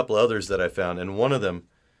along with a couple of others that I found, and one of them,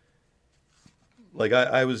 like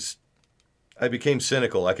I became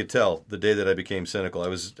cynical. I could tell the day that I became cynical. I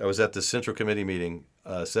was at the Central Committee meeting,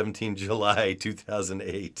 17 July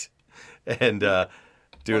 2008, and I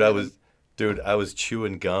was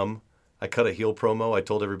chewing gum. I cut a heel promo. I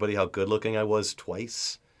told everybody how good looking I was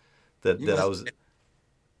twice. I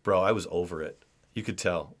was over it. You could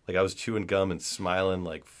tell. Like, I was chewing gum and smiling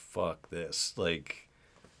like, fuck this. Like,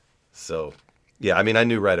 so, yeah, I mean, I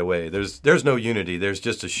knew right away. There's no unity. There's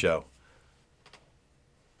just a show.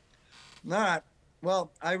 All right.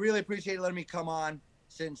 Well, I really appreciate you letting me come on.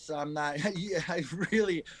 Since I'm not,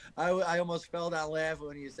 I almost fell down laughing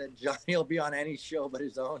when you said Johnny will be on any show but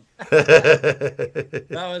his own. That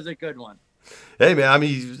was a good one. Hey, man, I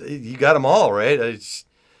mean, you got them all, right?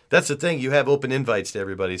 That's the thing. You have open invites to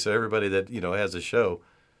everybody, so everybody that has a show.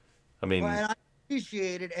 I mean, well, and I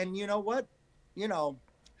appreciate it. And you know what?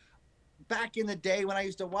 Back in the day when I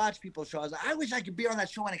used to watch people's shows, I wish I could be on that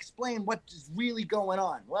show and explain what's really going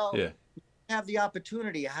on. Well, yeah. Have the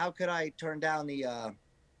opportunity. How could I turn down the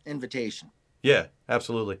invitation? Yeah,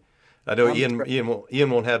 absolutely. I know Ian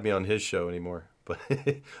won't have me on his show anymore. But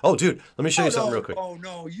oh, dude, let me show you something real quick. Oh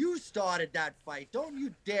no, you started that fight. Don't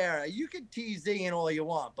you dare. You can tease Ian all you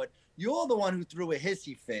want, but you're the one who threw a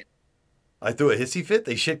hissy fit. I threw a hissy fit?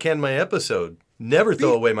 They shit canned my episode. Never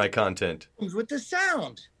throw away my content. With the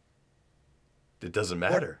sound. It doesn't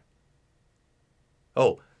matter.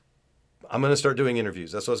 Oh, I'm going to start doing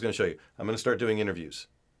interviews. That's what I was going to show you. I'm going to start doing interviews.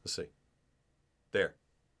 Let's see. There.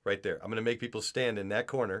 Right there. I'm going to make people stand in that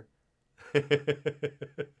corner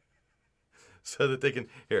so that they can...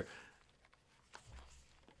 Here.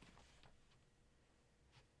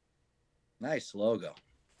 Nice logo.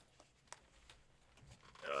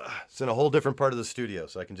 It's in a whole different part of the studio,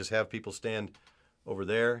 so I can just have people stand over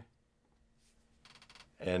there,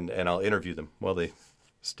 and I'll interview them while they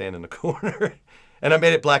stand in the corner. And I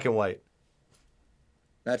made it black and white.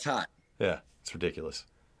 That's hot. Yeah, it's ridiculous.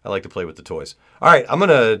 I like to play with the toys. All right, I'm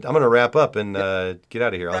gonna wrap up and get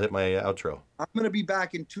out of here. I'll hit my outro. I'm gonna be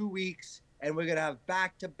back in 2 weeks, and we're gonna have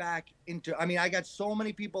back-to-back I got so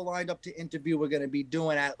many people lined up to interview. We're gonna be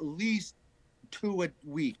doing at least 2 a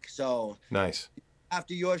week. So nice.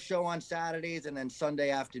 After your show on Saturdays and then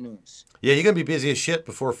Sunday afternoons. Yeah, you're going to be busy as shit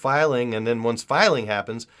before filing, and then once filing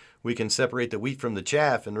happens, we can separate the wheat from the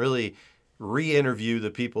chaff and really re-interview the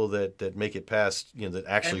people that make it past, that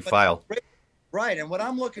actually file. Right, and what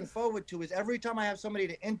I'm looking forward to is every time I have somebody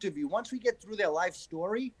to interview, once we get through their life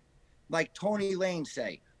story, like Tony Lane,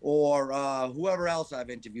 say, or whoever else I've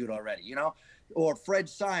interviewed already, or Fred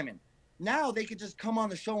Simon. Now they could just come on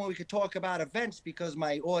the show and we could talk about events because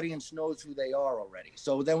my audience knows who they are already.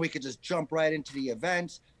 So then we could just jump right into the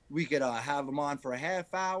events. We could have them on for a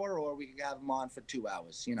half hour, or we could have them on for 2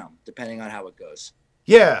 hours, depending on how it goes.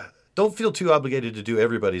 Yeah. Don't feel too obligated to do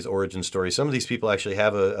everybody's origin story. Some of these people actually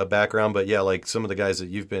have a background, but yeah, like some of the guys that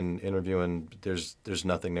you've been interviewing, there's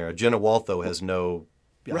nothing there. Jenna Waltho has no...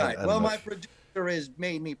 Right. Well, my producer has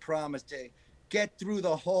made me promise to get through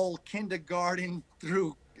the whole kindergarten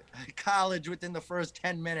through college within the first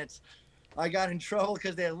 10 minutes. I got in trouble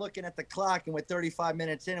because they're looking at the clock and we're 35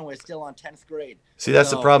 minutes in and we're still on 10th grade. See,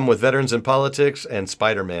 that's the problem with Veterans in Politics and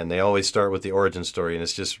Spider-Man. They always start with the origin story, and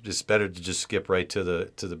it's better to just skip right to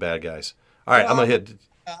the bad guys. All right, well,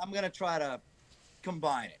 I'm gonna try to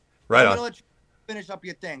combine it. Right on. I'm gonna let you finish up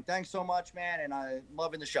your thing. Thanks so much, man, and I'm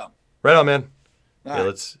loving the show. Right on, man. All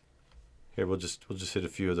right. We'll just hit a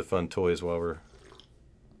few of the fun toys while we're...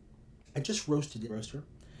 I just roasted the roaster.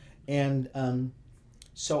 And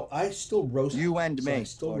so I still roast. You end me.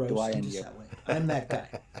 Still or roast. Do I end you? That way. I'm that guy.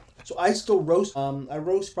 So I still roast. I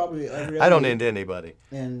roast probably every other I don't week, end anybody.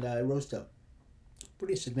 And I roast a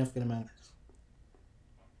pretty significant amount.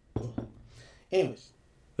 Anyways.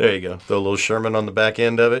 There you go. Throw a little Sherman on the back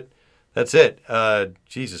end of it. That's it.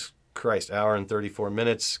 Jesus Christ, hour and 34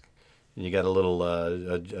 minutes. And you got a little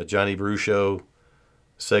a Johnny Brew Show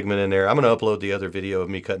segment in there. I'm going to upload the other video of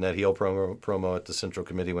me cutting that heel promo at the Central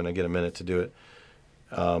Committee when I get a minute to do it.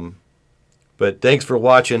 But thanks for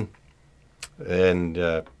watching. And,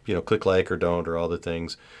 click like or don't or all the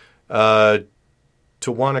things.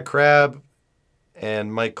 Tawana Crab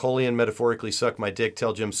and Mike Colian metaphorically suck my dick.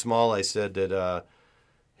 Tell Jim Small I said that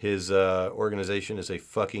his organization is a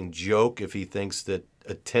fucking joke if he thinks that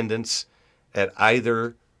attendance at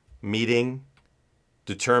either meeting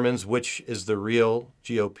determines which is the real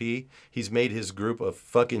GOP. He's made his group a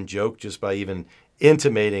fucking joke just by even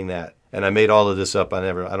intimating that. And I made all of this up. I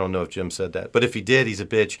don't know if Jim said that. But if he did, he's a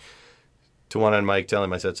bitch. Tawana and Mike, tell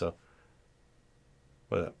him I said so.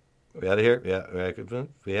 What up? We out of here? Yeah,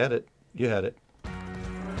 we had it. You had it.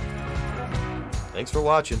 Thanks for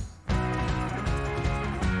watching.